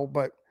how,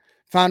 but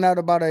found out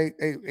about a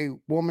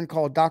woman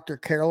called Dr.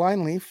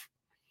 Caroline Leaf,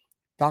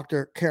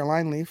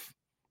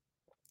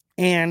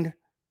 and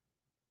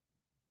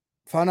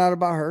found out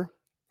about her.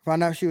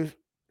 Found out she was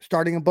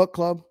starting a book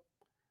club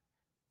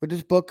with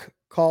this book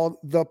called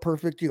The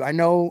Perfect You. I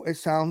know it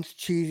sounds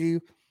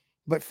cheesy,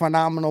 but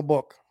phenomenal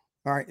book.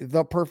 All right,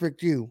 The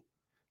Perfect You.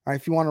 All right,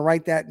 if you want to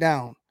write that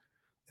down,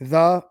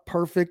 The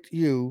Perfect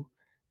You,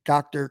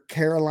 Dr.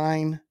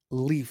 Caroline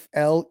Leaf,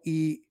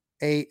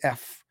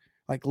 Leaf,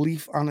 like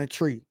leaf on a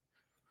tree.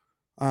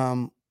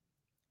 And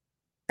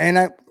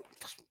I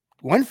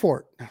went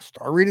for it. I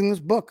started reading this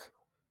book,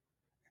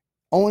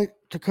 only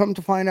to come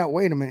to find out,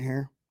 wait a minute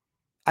here,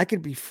 I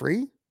could be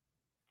free?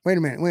 Wait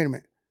a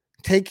minute.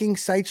 Taking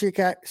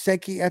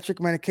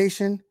psychiatric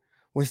medication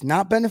was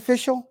not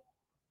beneficial.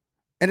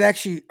 It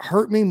actually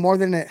hurt me more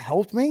than it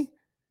helped me.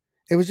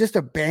 It was just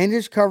a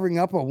bandage covering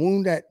up a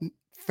wound that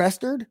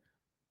festered.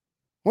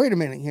 Wait a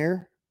minute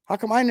here. How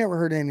come I never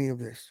heard any of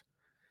this?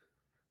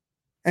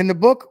 And the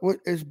book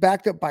is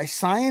backed up by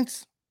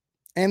science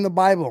and the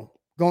Bible.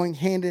 going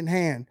hand in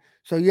hand.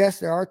 So yes,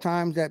 there are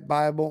times that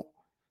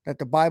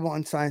the Bible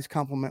and science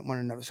complement one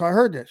another. So I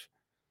heard this.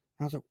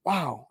 I was like,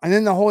 wow. And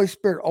then the Holy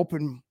Spirit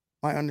opened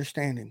my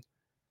understanding.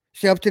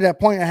 See, up to that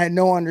point, I had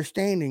no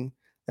understanding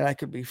that I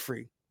could be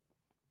free.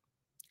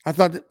 I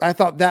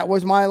thought that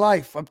was my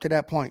life up to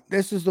that point.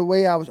 This is the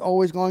way I was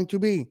always going to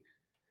be.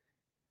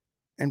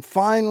 And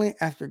finally,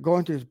 after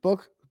going to his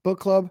book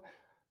club,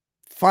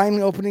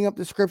 finally opening up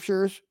the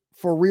scriptures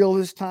for real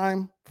this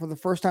time, for the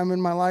first time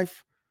in my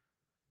life,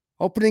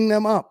 opening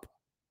them up.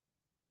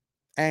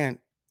 And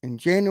in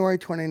January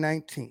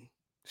 2019,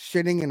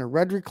 sitting in a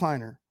red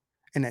recliner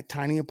in that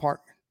tiny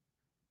apartment,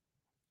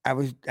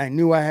 I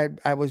knew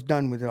I was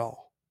done with it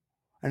all.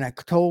 And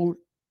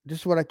this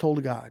is what I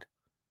told God.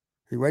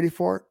 Are you ready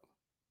for it?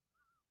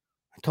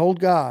 I told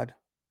God,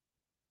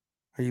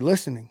 are you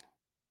listening?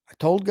 I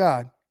told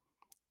God,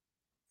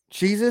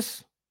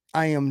 Jesus,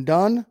 I am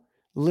done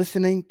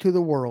listening to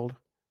the world.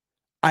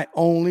 I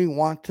only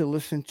want to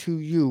listen to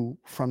you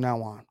from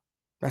now on.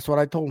 That's what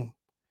I told him.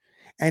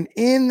 And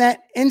in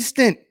that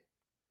instant,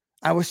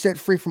 I was set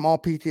free from all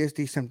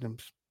PTSD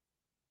symptoms.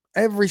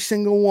 Every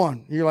single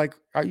one. You're like,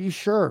 are you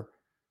sure?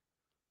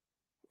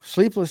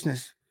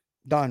 Sleeplessness,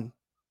 done.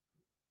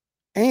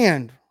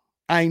 And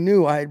I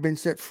knew I had been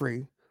set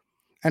free,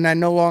 and I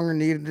no longer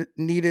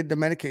needed the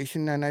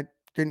medication, and I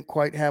didn't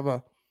quite have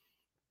a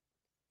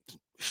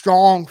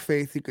strong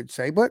faith, you could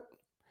say. But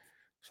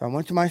so I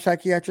went to my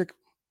psychiatrist.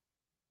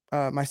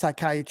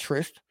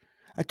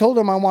 I told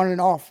him I wanted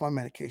off my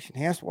medication.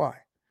 He asked why.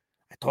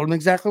 I told him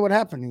exactly what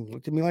happened. He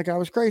looked at me like I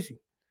was crazy,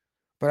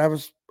 but I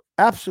was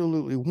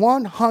absolutely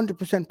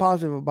 100%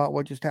 positive about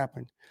what just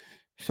happened.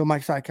 So my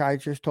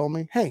psychiatrist told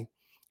me, hey,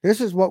 this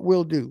is what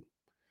we'll do.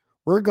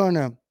 We're going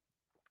to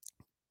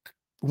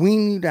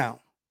wean you down,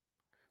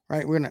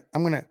 right?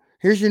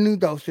 Here's your new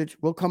dosage.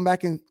 We'll come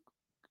back in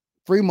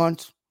 3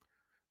 months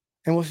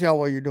and we'll see how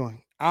well you're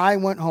doing. I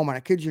went home, and I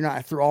kid you not,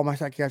 I threw all my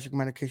psychiatric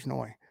medication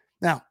away.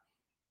 Now,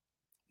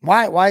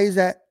 why is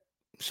that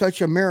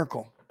such a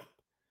miracle?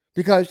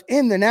 Because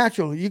in the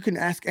natural, you can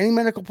ask any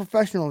medical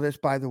professional this,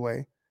 by the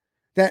way,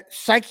 that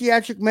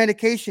psychiatric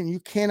medication, you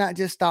cannot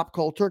just stop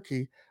cold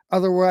turkey.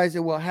 Otherwise, it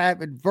will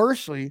have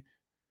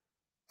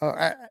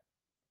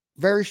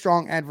very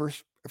strong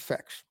adverse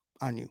effects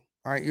on you.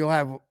 All right. You'll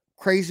have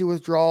crazy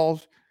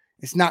withdrawals.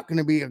 It's not going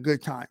to be a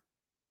good time.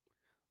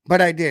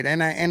 But I did.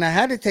 And I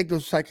had to take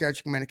those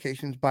psychiatric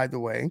medications, by the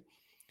way,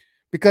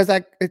 because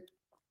it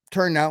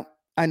turned out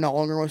I no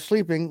longer was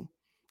sleeping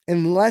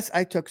unless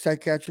I took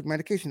psychiatric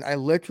medication. I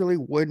literally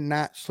would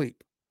not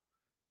sleep.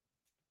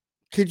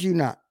 Kid you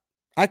not.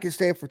 I could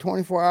stay up for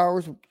 24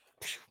 hours,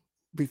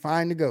 be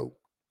fine to go.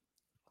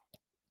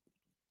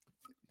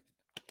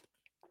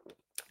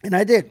 And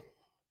I did.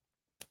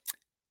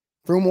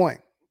 Threw them away.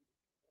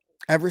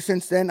 Ever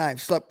since then,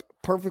 I've slept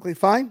perfectly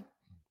fine,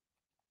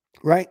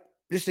 right?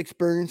 Just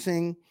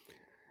experiencing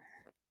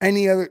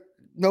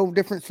no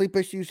different sleep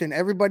issues than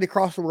everybody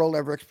across the world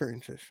ever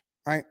experiences,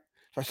 right?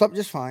 So I slept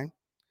just fine.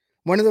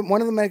 One of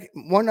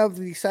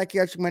the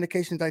psychiatric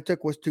medications I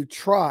took was to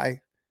try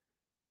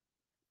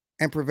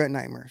and prevent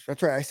nightmares.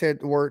 That's right. I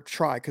said the word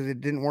try because it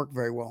didn't work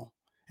very well.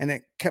 And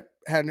it kept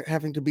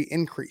having to be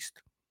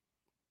increased.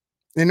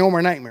 And no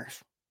more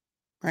nightmares,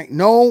 right?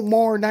 No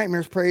more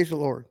nightmares. Praise the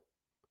Lord.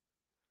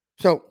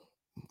 So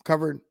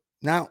covered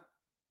now.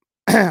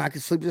 I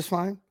could sleep just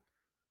fine.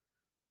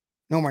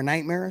 No more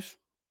nightmares,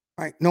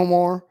 right? No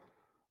more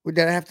would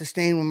I have to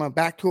stand with my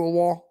back to a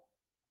wall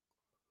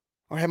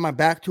or have my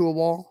back to a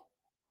wall,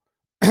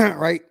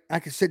 right? I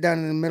could sit down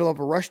in the middle of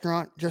a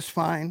restaurant just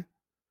fine.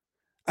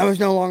 I was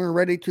no longer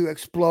ready to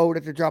explode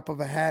at the drop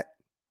of a hat.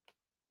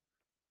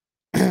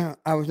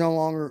 I was no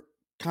longer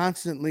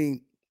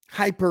constantly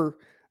hyper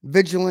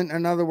vigilant.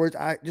 In other words,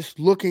 I just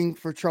looking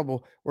for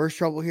trouble. Where's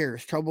trouble here?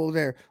 Is trouble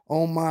there?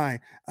 Oh my.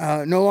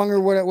 No longer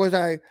was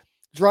I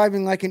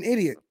driving like an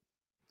idiot,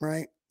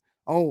 right?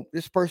 Oh,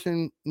 this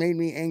person made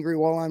me angry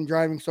while I'm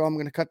driving, so I'm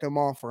going to cut them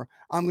off, or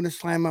I'm going to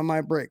slam on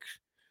my brakes,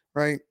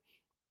 right?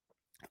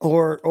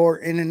 Or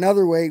in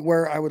another way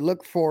where I would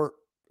look for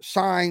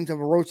signs of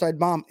a roadside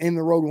bomb in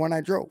the road when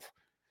I drove.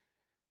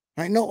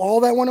 Right? No, all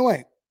that went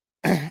away.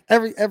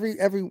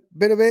 every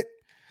bit of it.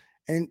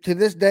 And to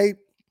this day,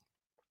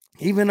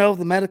 even though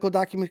the medical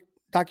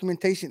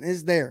documentation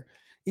is there,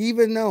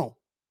 even though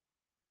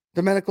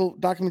the medical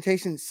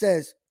documentation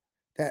says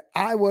that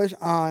I was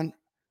on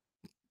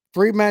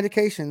 3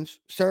 medications,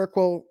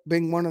 Seroquel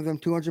being one of them,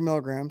 200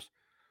 milligrams.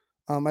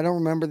 I don't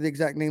remember the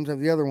exact names of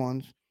the other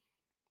ones.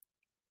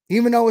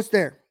 Even though it's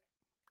there,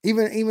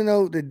 even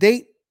though the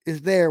date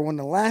is there when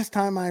the last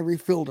time I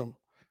refilled them,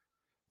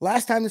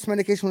 last time this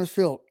medication was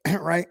filled,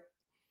 right?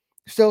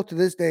 Still to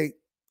this day,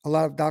 a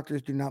lot of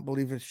doctors do not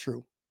believe it's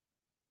true.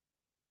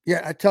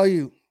 Yet I tell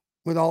you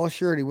with all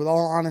assurity, with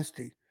all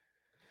honesty,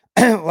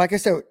 like I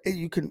said,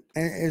 you can,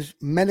 is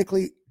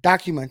medically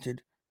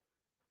documented.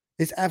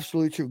 It's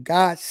absolutely true.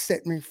 God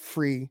set me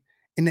free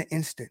in an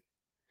instant.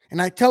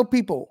 And I tell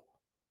people,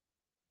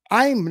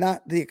 I'm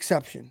not the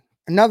exception.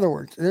 In other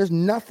words, there's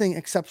nothing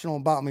exceptional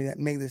about me that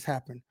made this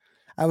happen.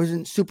 I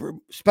wasn't super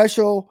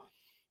special.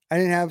 I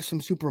didn't have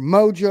some super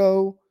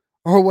mojo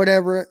or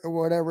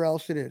whatever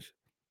else it is.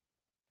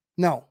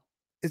 No,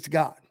 it's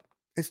God.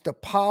 It's the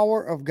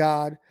power of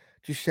God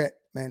to set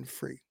men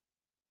free.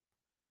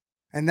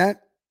 And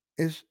that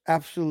is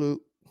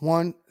absolute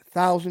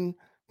 1000%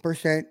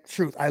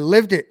 truth. I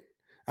lived it.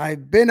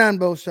 I've been on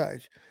both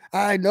sides.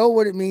 I know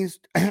what it means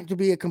to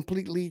be a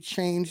completely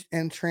changed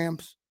and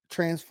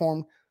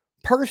transformed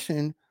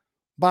person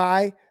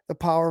by the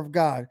power of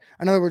God.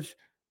 In other words,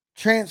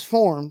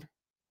 transformed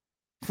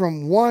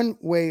from one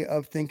way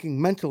of thinking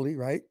mentally,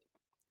 right,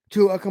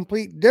 to a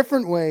complete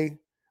different way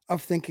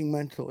of thinking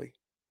mentally.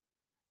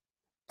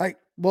 Like,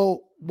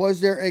 well,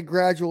 was there a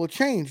gradual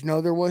change?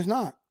 No, there was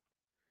not.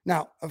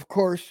 Now, of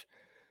course,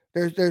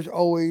 there's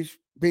always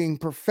being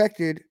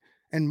perfected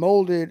and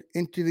molded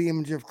into the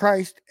image of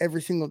Christ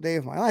every single day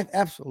of my life.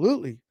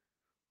 Absolutely.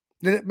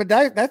 But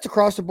that's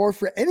across the board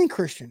for any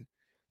Christian.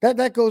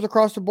 That goes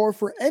across the board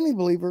for any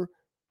believer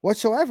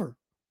whatsoever.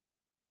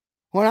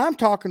 What I'm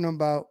talking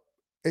about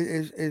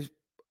is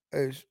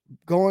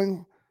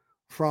going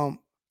from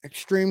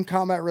extreme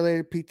combat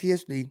related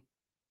PTSD,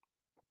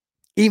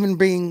 even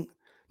being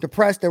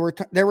depressed.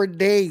 There were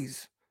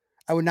days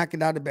I would not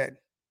get out of bed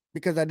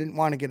because I didn't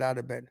want to get out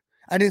of bed.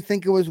 I didn't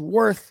think it was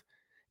worth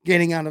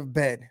getting out of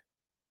bed.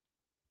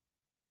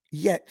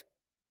 Yet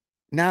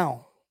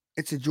now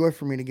it's a joy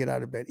for me to get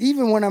out of bed,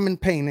 even when I'm in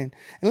pain. And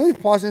let me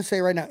pause and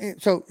say right now.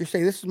 So you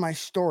say, this is my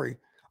story.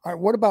 All right.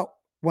 What about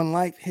when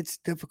life hits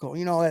difficult?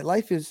 You know, that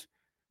life is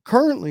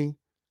currently,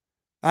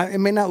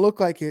 it may not look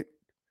like it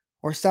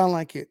or sound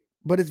like it,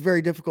 but it's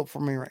very difficult for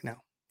me right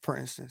now. For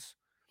instance,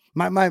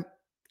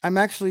 I'm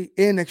actually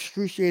in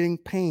excruciating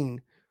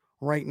pain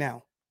right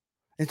now.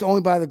 It's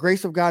only by the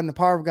grace of God and the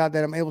power of God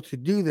that I'm able to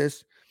do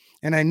this.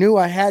 And I knew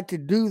I had to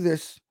do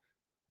this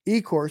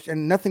e-course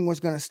and nothing was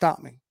going to stop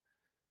me.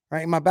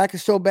 Right. My back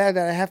is so bad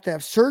that I have to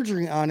have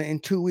surgery on it in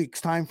 2 weeks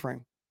time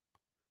frame.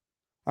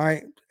 All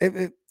right.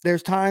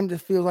 There's time to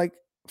feel like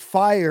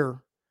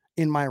fire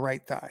in my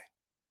right thigh.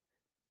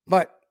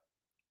 But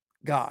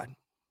God,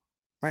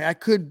 right? I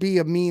could be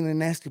a mean and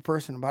nasty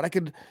person, but I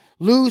could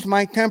lose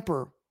my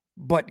temper,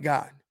 but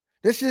God.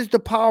 This is the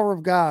power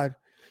of God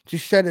to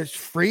set us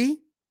free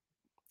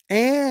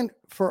and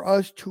for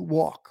us to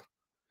walk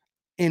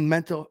in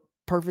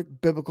perfect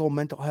biblical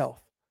mental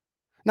health.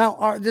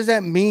 Now, does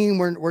that mean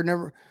we're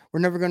never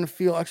going to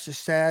feel extra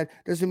sad?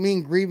 Does it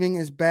mean grieving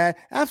is bad?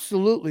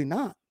 Absolutely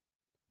not.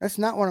 That's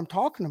not what I'm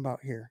talking about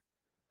here.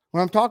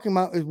 What I'm talking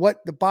about is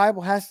what the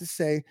Bible has to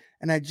say,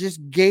 and I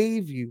just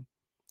gave you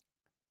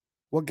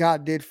what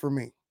God did for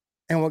me.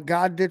 And what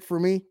God did for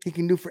me, he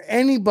can do for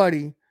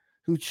anybody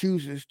who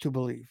chooses to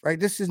believe, right?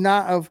 This is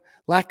not of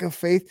lack of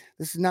faith.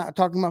 This is not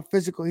talking about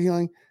physical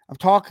healing. I'm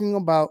talking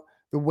about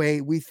the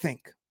way we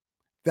think.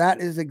 That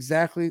is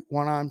exactly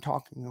what I'm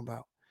talking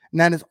about. And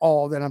that is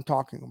all that I'm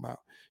talking about.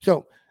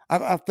 So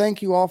I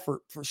thank you all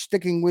for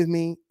sticking with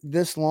me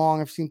this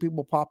long. I've seen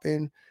people pop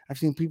in. I've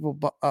seen people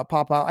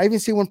pop out. I even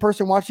see one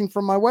person watching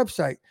from my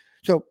website.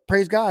 So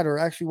praise God, or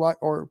actually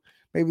or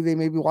maybe they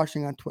may be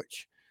watching on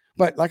Twitch.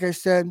 But like I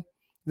said,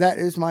 that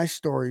is my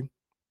story.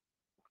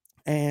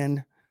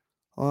 And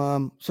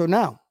so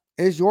now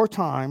is your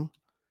time.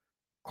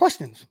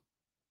 Questions,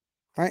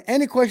 right?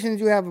 Any questions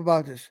you have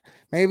about this?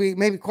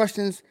 Maybe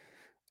questions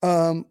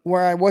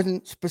where I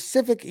wasn't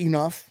specific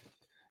enough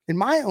in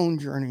my own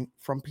journey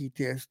from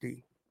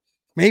PTSD.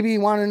 Maybe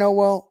you want to know,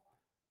 well,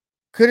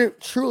 could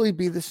it truly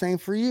be the same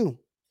for you?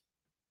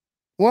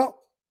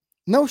 Well,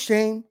 no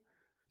shame,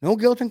 no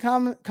guilt and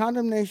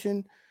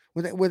condemnation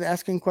with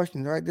asking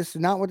questions. All right, this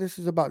is not what this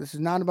is about. This is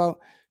not about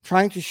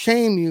trying to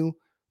shame you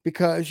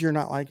because you're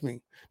not like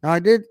me. Now, I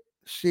did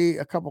see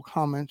a couple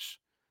comments.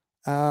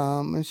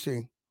 Let's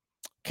see.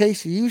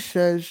 Casey, you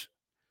says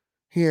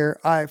here,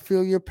 I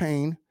feel your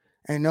pain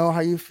and know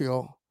how you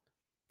feel.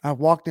 I've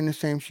walked in the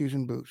same shoes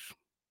and boots.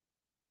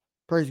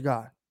 Praise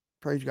God.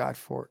 Praise God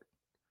for it.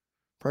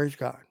 Praise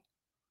God.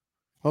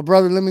 Well,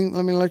 brother, let me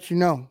let you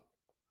know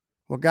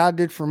what God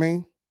did for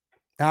me.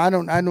 Now, I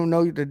don't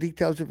know the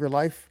details of your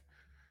life.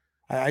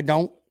 I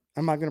don't.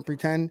 I'm not going to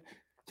pretend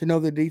to know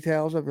the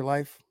details of your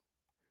life.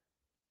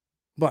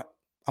 But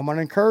I'm going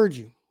to encourage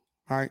you.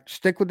 All right,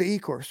 stick with the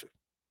e-course.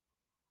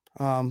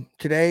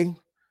 Today,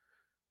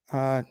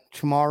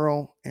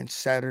 tomorrow, and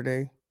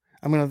Saturday,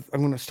 I'm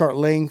gonna start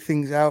laying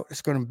things out.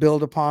 It's going to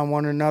build upon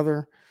one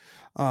another.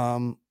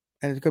 And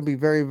it's going to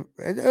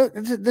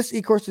be this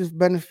e-course is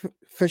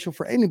beneficial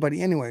for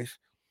anybody anyways,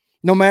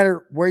 no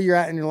matter where you're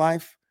at in your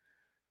life,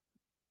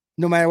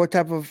 no matter what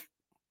type of,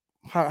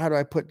 how do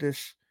I put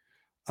this,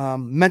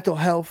 mental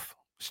health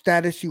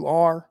status you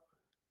are,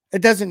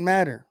 it doesn't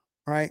matter,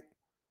 right?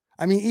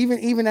 I mean,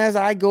 even as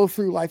I go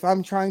through life,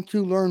 I'm trying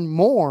to learn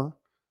more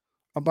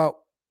about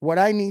what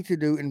I need to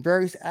do in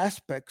various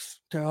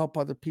aspects to help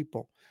other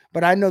people.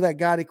 But I know that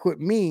God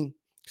equipped me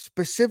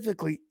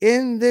specifically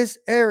in this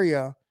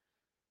area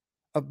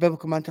of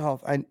biblical mental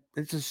health.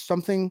 This is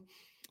something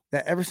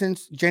that ever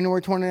since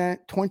January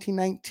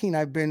 2019,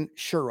 I've been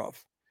sure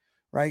of,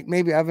 right?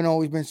 Maybe I haven't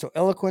always been so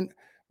eloquent,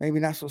 maybe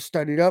not so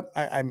studied up.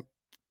 I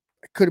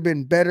could have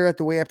been better at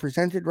the way I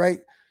presented, right?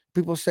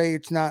 People say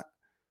it's not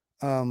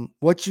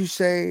what you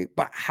say,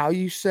 but how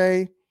you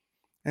say.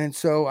 And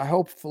so I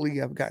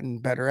hopefully I've gotten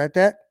better at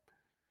that.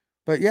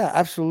 But yeah,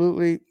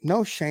 absolutely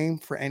no shame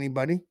for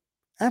anybody.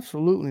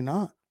 Absolutely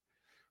not.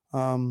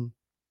 Um,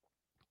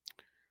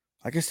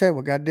 like I said,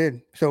 what God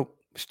did. So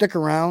stick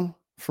around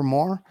for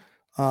more.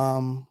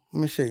 Let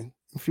me see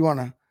if you want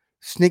a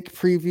sneak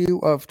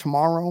preview of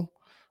tomorrow.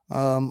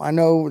 I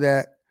know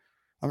that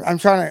I'm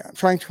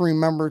trying to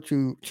remember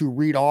to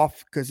read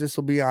off because this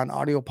will be on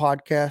audio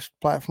podcast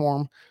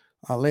platform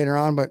later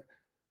on. But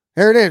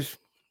there it is.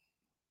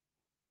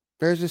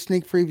 There's a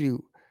sneak preview,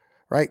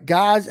 right?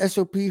 God's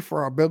SOP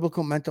for our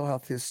biblical mental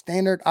health, his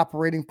standard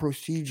operating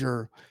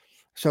procedure.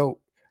 So,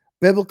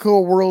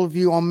 biblical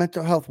worldview on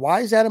mental health.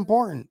 Why is that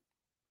important?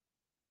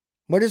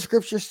 What does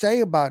Scripture say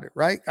about it?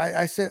 Right?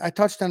 I said I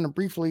touched on it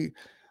briefly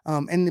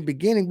in the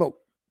beginning, but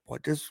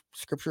what does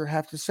Scripture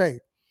have to say?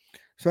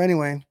 So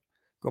anyway,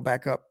 go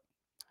back up.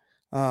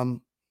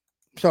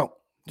 So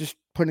just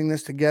putting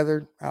this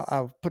together,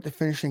 I'll put the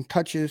finishing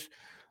touches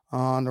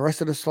on the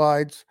rest of the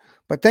slides.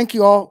 But thank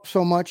you all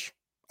so much.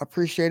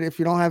 Appreciate it. If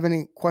you don't have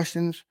any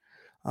questions,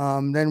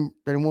 then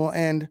we'll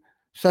end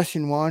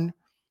session 1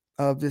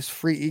 of this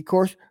free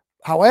e-course.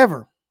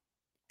 However,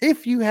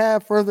 if you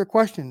have further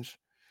questions,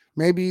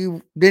 maybe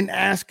you didn't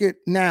ask it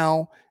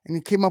now and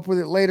you came up with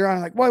it later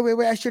on, like,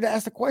 wait, I should have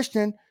asked the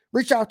question,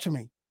 reach out to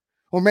me.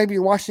 Or maybe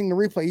you're watching the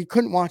replay, you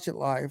couldn't watch it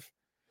live.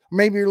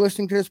 Maybe you're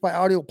listening to this by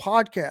audio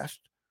podcast,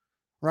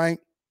 right?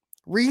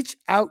 Reach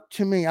out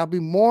to me. I'll be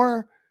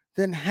more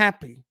than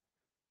happy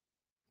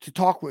to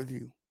talk with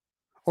you.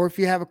 Or if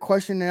you have a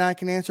question that I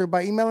can answer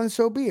by email, and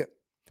so be it.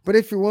 But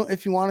if you want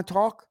to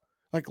talk,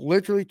 like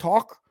literally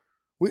talk,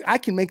 I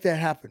can make that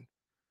happen.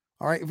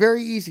 All right,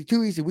 very easy,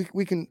 too easy.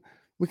 We can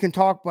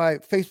talk by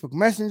Facebook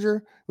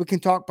Messenger. We can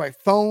talk by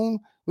phone.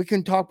 We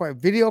can talk by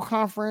video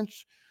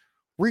conference.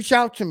 Reach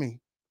out to me.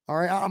 All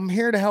right, I'm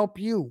here to help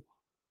you.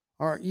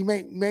 All right, you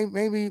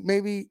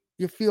maybe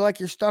you feel like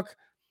you're stuck.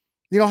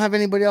 You don't have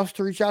anybody else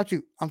to reach out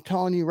to. I'm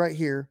telling you right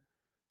here,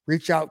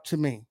 reach out to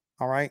me.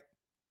 All right,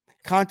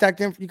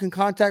 you can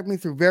contact me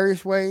through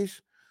various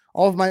ways.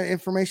 All of my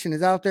information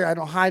is out there. I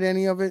don't hide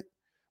any of it.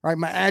 Right,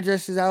 my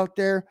address is out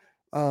there.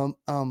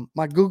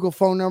 My Google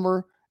phone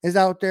number is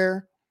out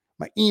there.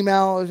 My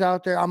email is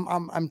out there.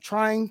 I'm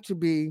trying to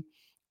be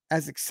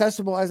as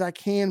accessible as I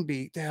can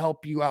be to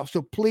help you out.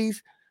 So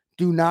please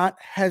do not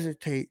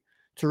hesitate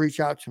to reach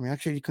out to me.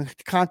 Actually, you can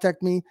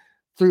contact me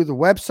through the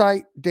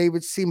website,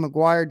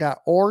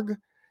 davidcmcguire.org,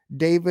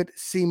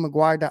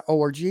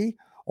 davidcmcguire.org,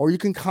 or you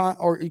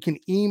can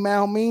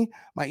email me.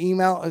 My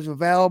email is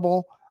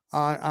available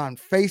on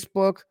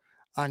Facebook,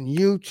 on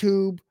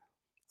YouTube,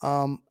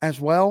 as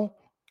well.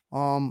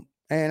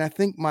 And I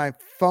think my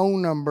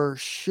phone number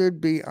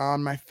should be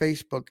on my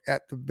Facebook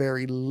at the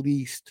very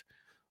least.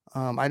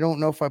 I don't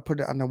know if I put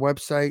it on the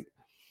website,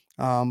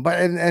 but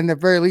at the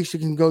very least, you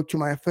can go to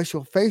my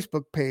official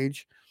Facebook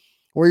page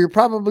where you're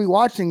probably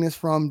watching this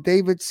from,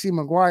 David C.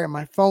 McGuire.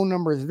 My phone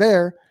number is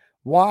there.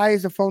 Why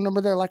is the phone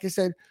number there? Like I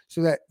said,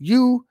 so that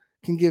you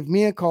can give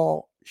me a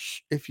call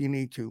if you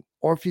need to,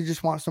 or if you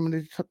just want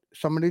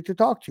somebody to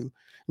talk to, you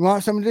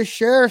want somebody to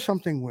share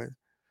something with,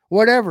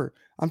 whatever.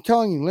 I'm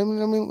telling you. Let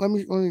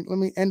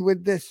me end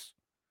with this.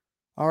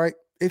 All right.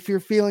 If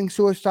you're feeling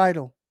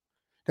suicidal,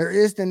 there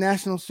is the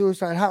National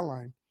Suicide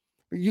Hotline,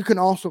 but you can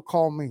also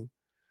call me.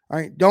 All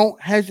right.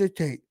 Don't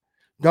hesitate.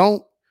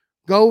 Don't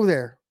go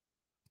there.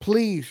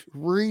 Please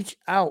reach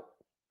out.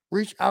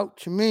 Reach out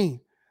to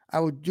me. I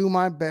will do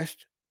my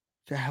best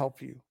to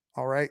help you.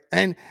 All right.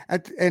 And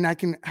I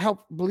can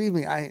help. Believe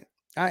me, I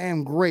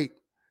am great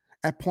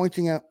at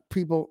pointing out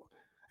people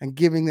and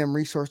giving them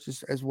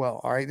resources as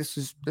well. All right. This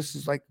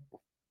is like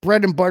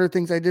bread and butter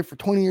things I did for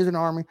 20 years in the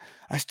Army.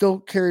 I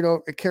still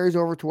it carries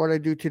over to what I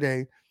do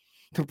today,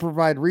 to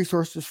provide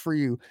resources for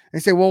you.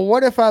 And say, well,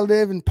 what if I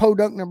live in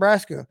Podunk,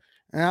 Nebraska?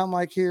 And I'm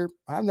like, here,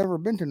 I've never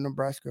been to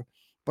Nebraska,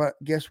 but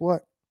guess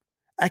what?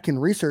 I can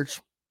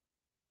research.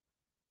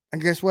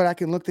 And guess what? I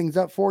can look things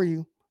up for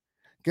you.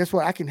 Guess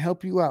what? I can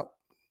help you out.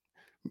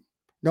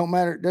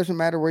 Doesn't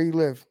matter where you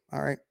live.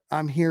 All right.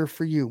 I'm here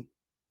for you.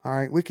 All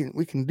right. We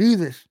can do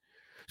this.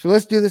 So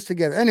let's do this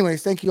together.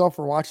 Anyways, thank you all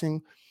for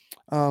watching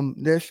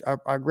this.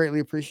 I greatly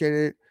appreciate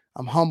it.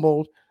 I'm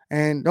humbled.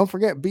 And don't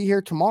forget, be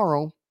here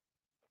tomorrow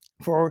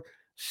for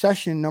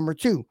session number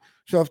 2.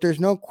 So if there's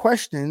no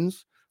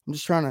questions, I'm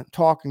just trying to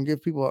talk and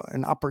give people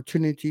an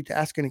opportunity to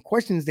ask any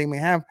questions they may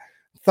have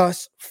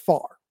thus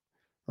far.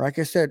 Like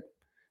I said,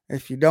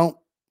 if you don't,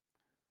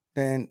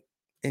 then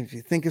if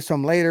you think of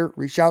some later,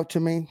 reach out to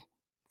me.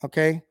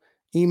 Okay.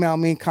 Email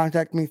me,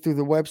 contact me through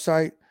the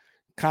website,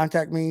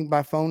 contact me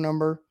by phone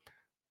number.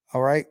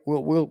 All right.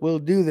 We'll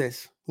do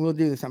this. We'll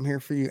do this. I'm here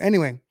for you.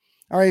 Anyway.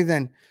 All right,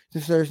 then.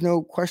 Since there's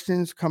no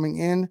questions coming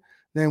in,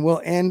 then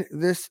we'll end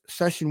this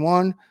session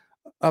 1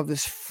 of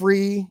this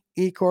free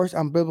e-course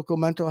on biblical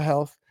mental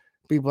health.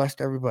 Be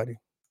blessed, everybody.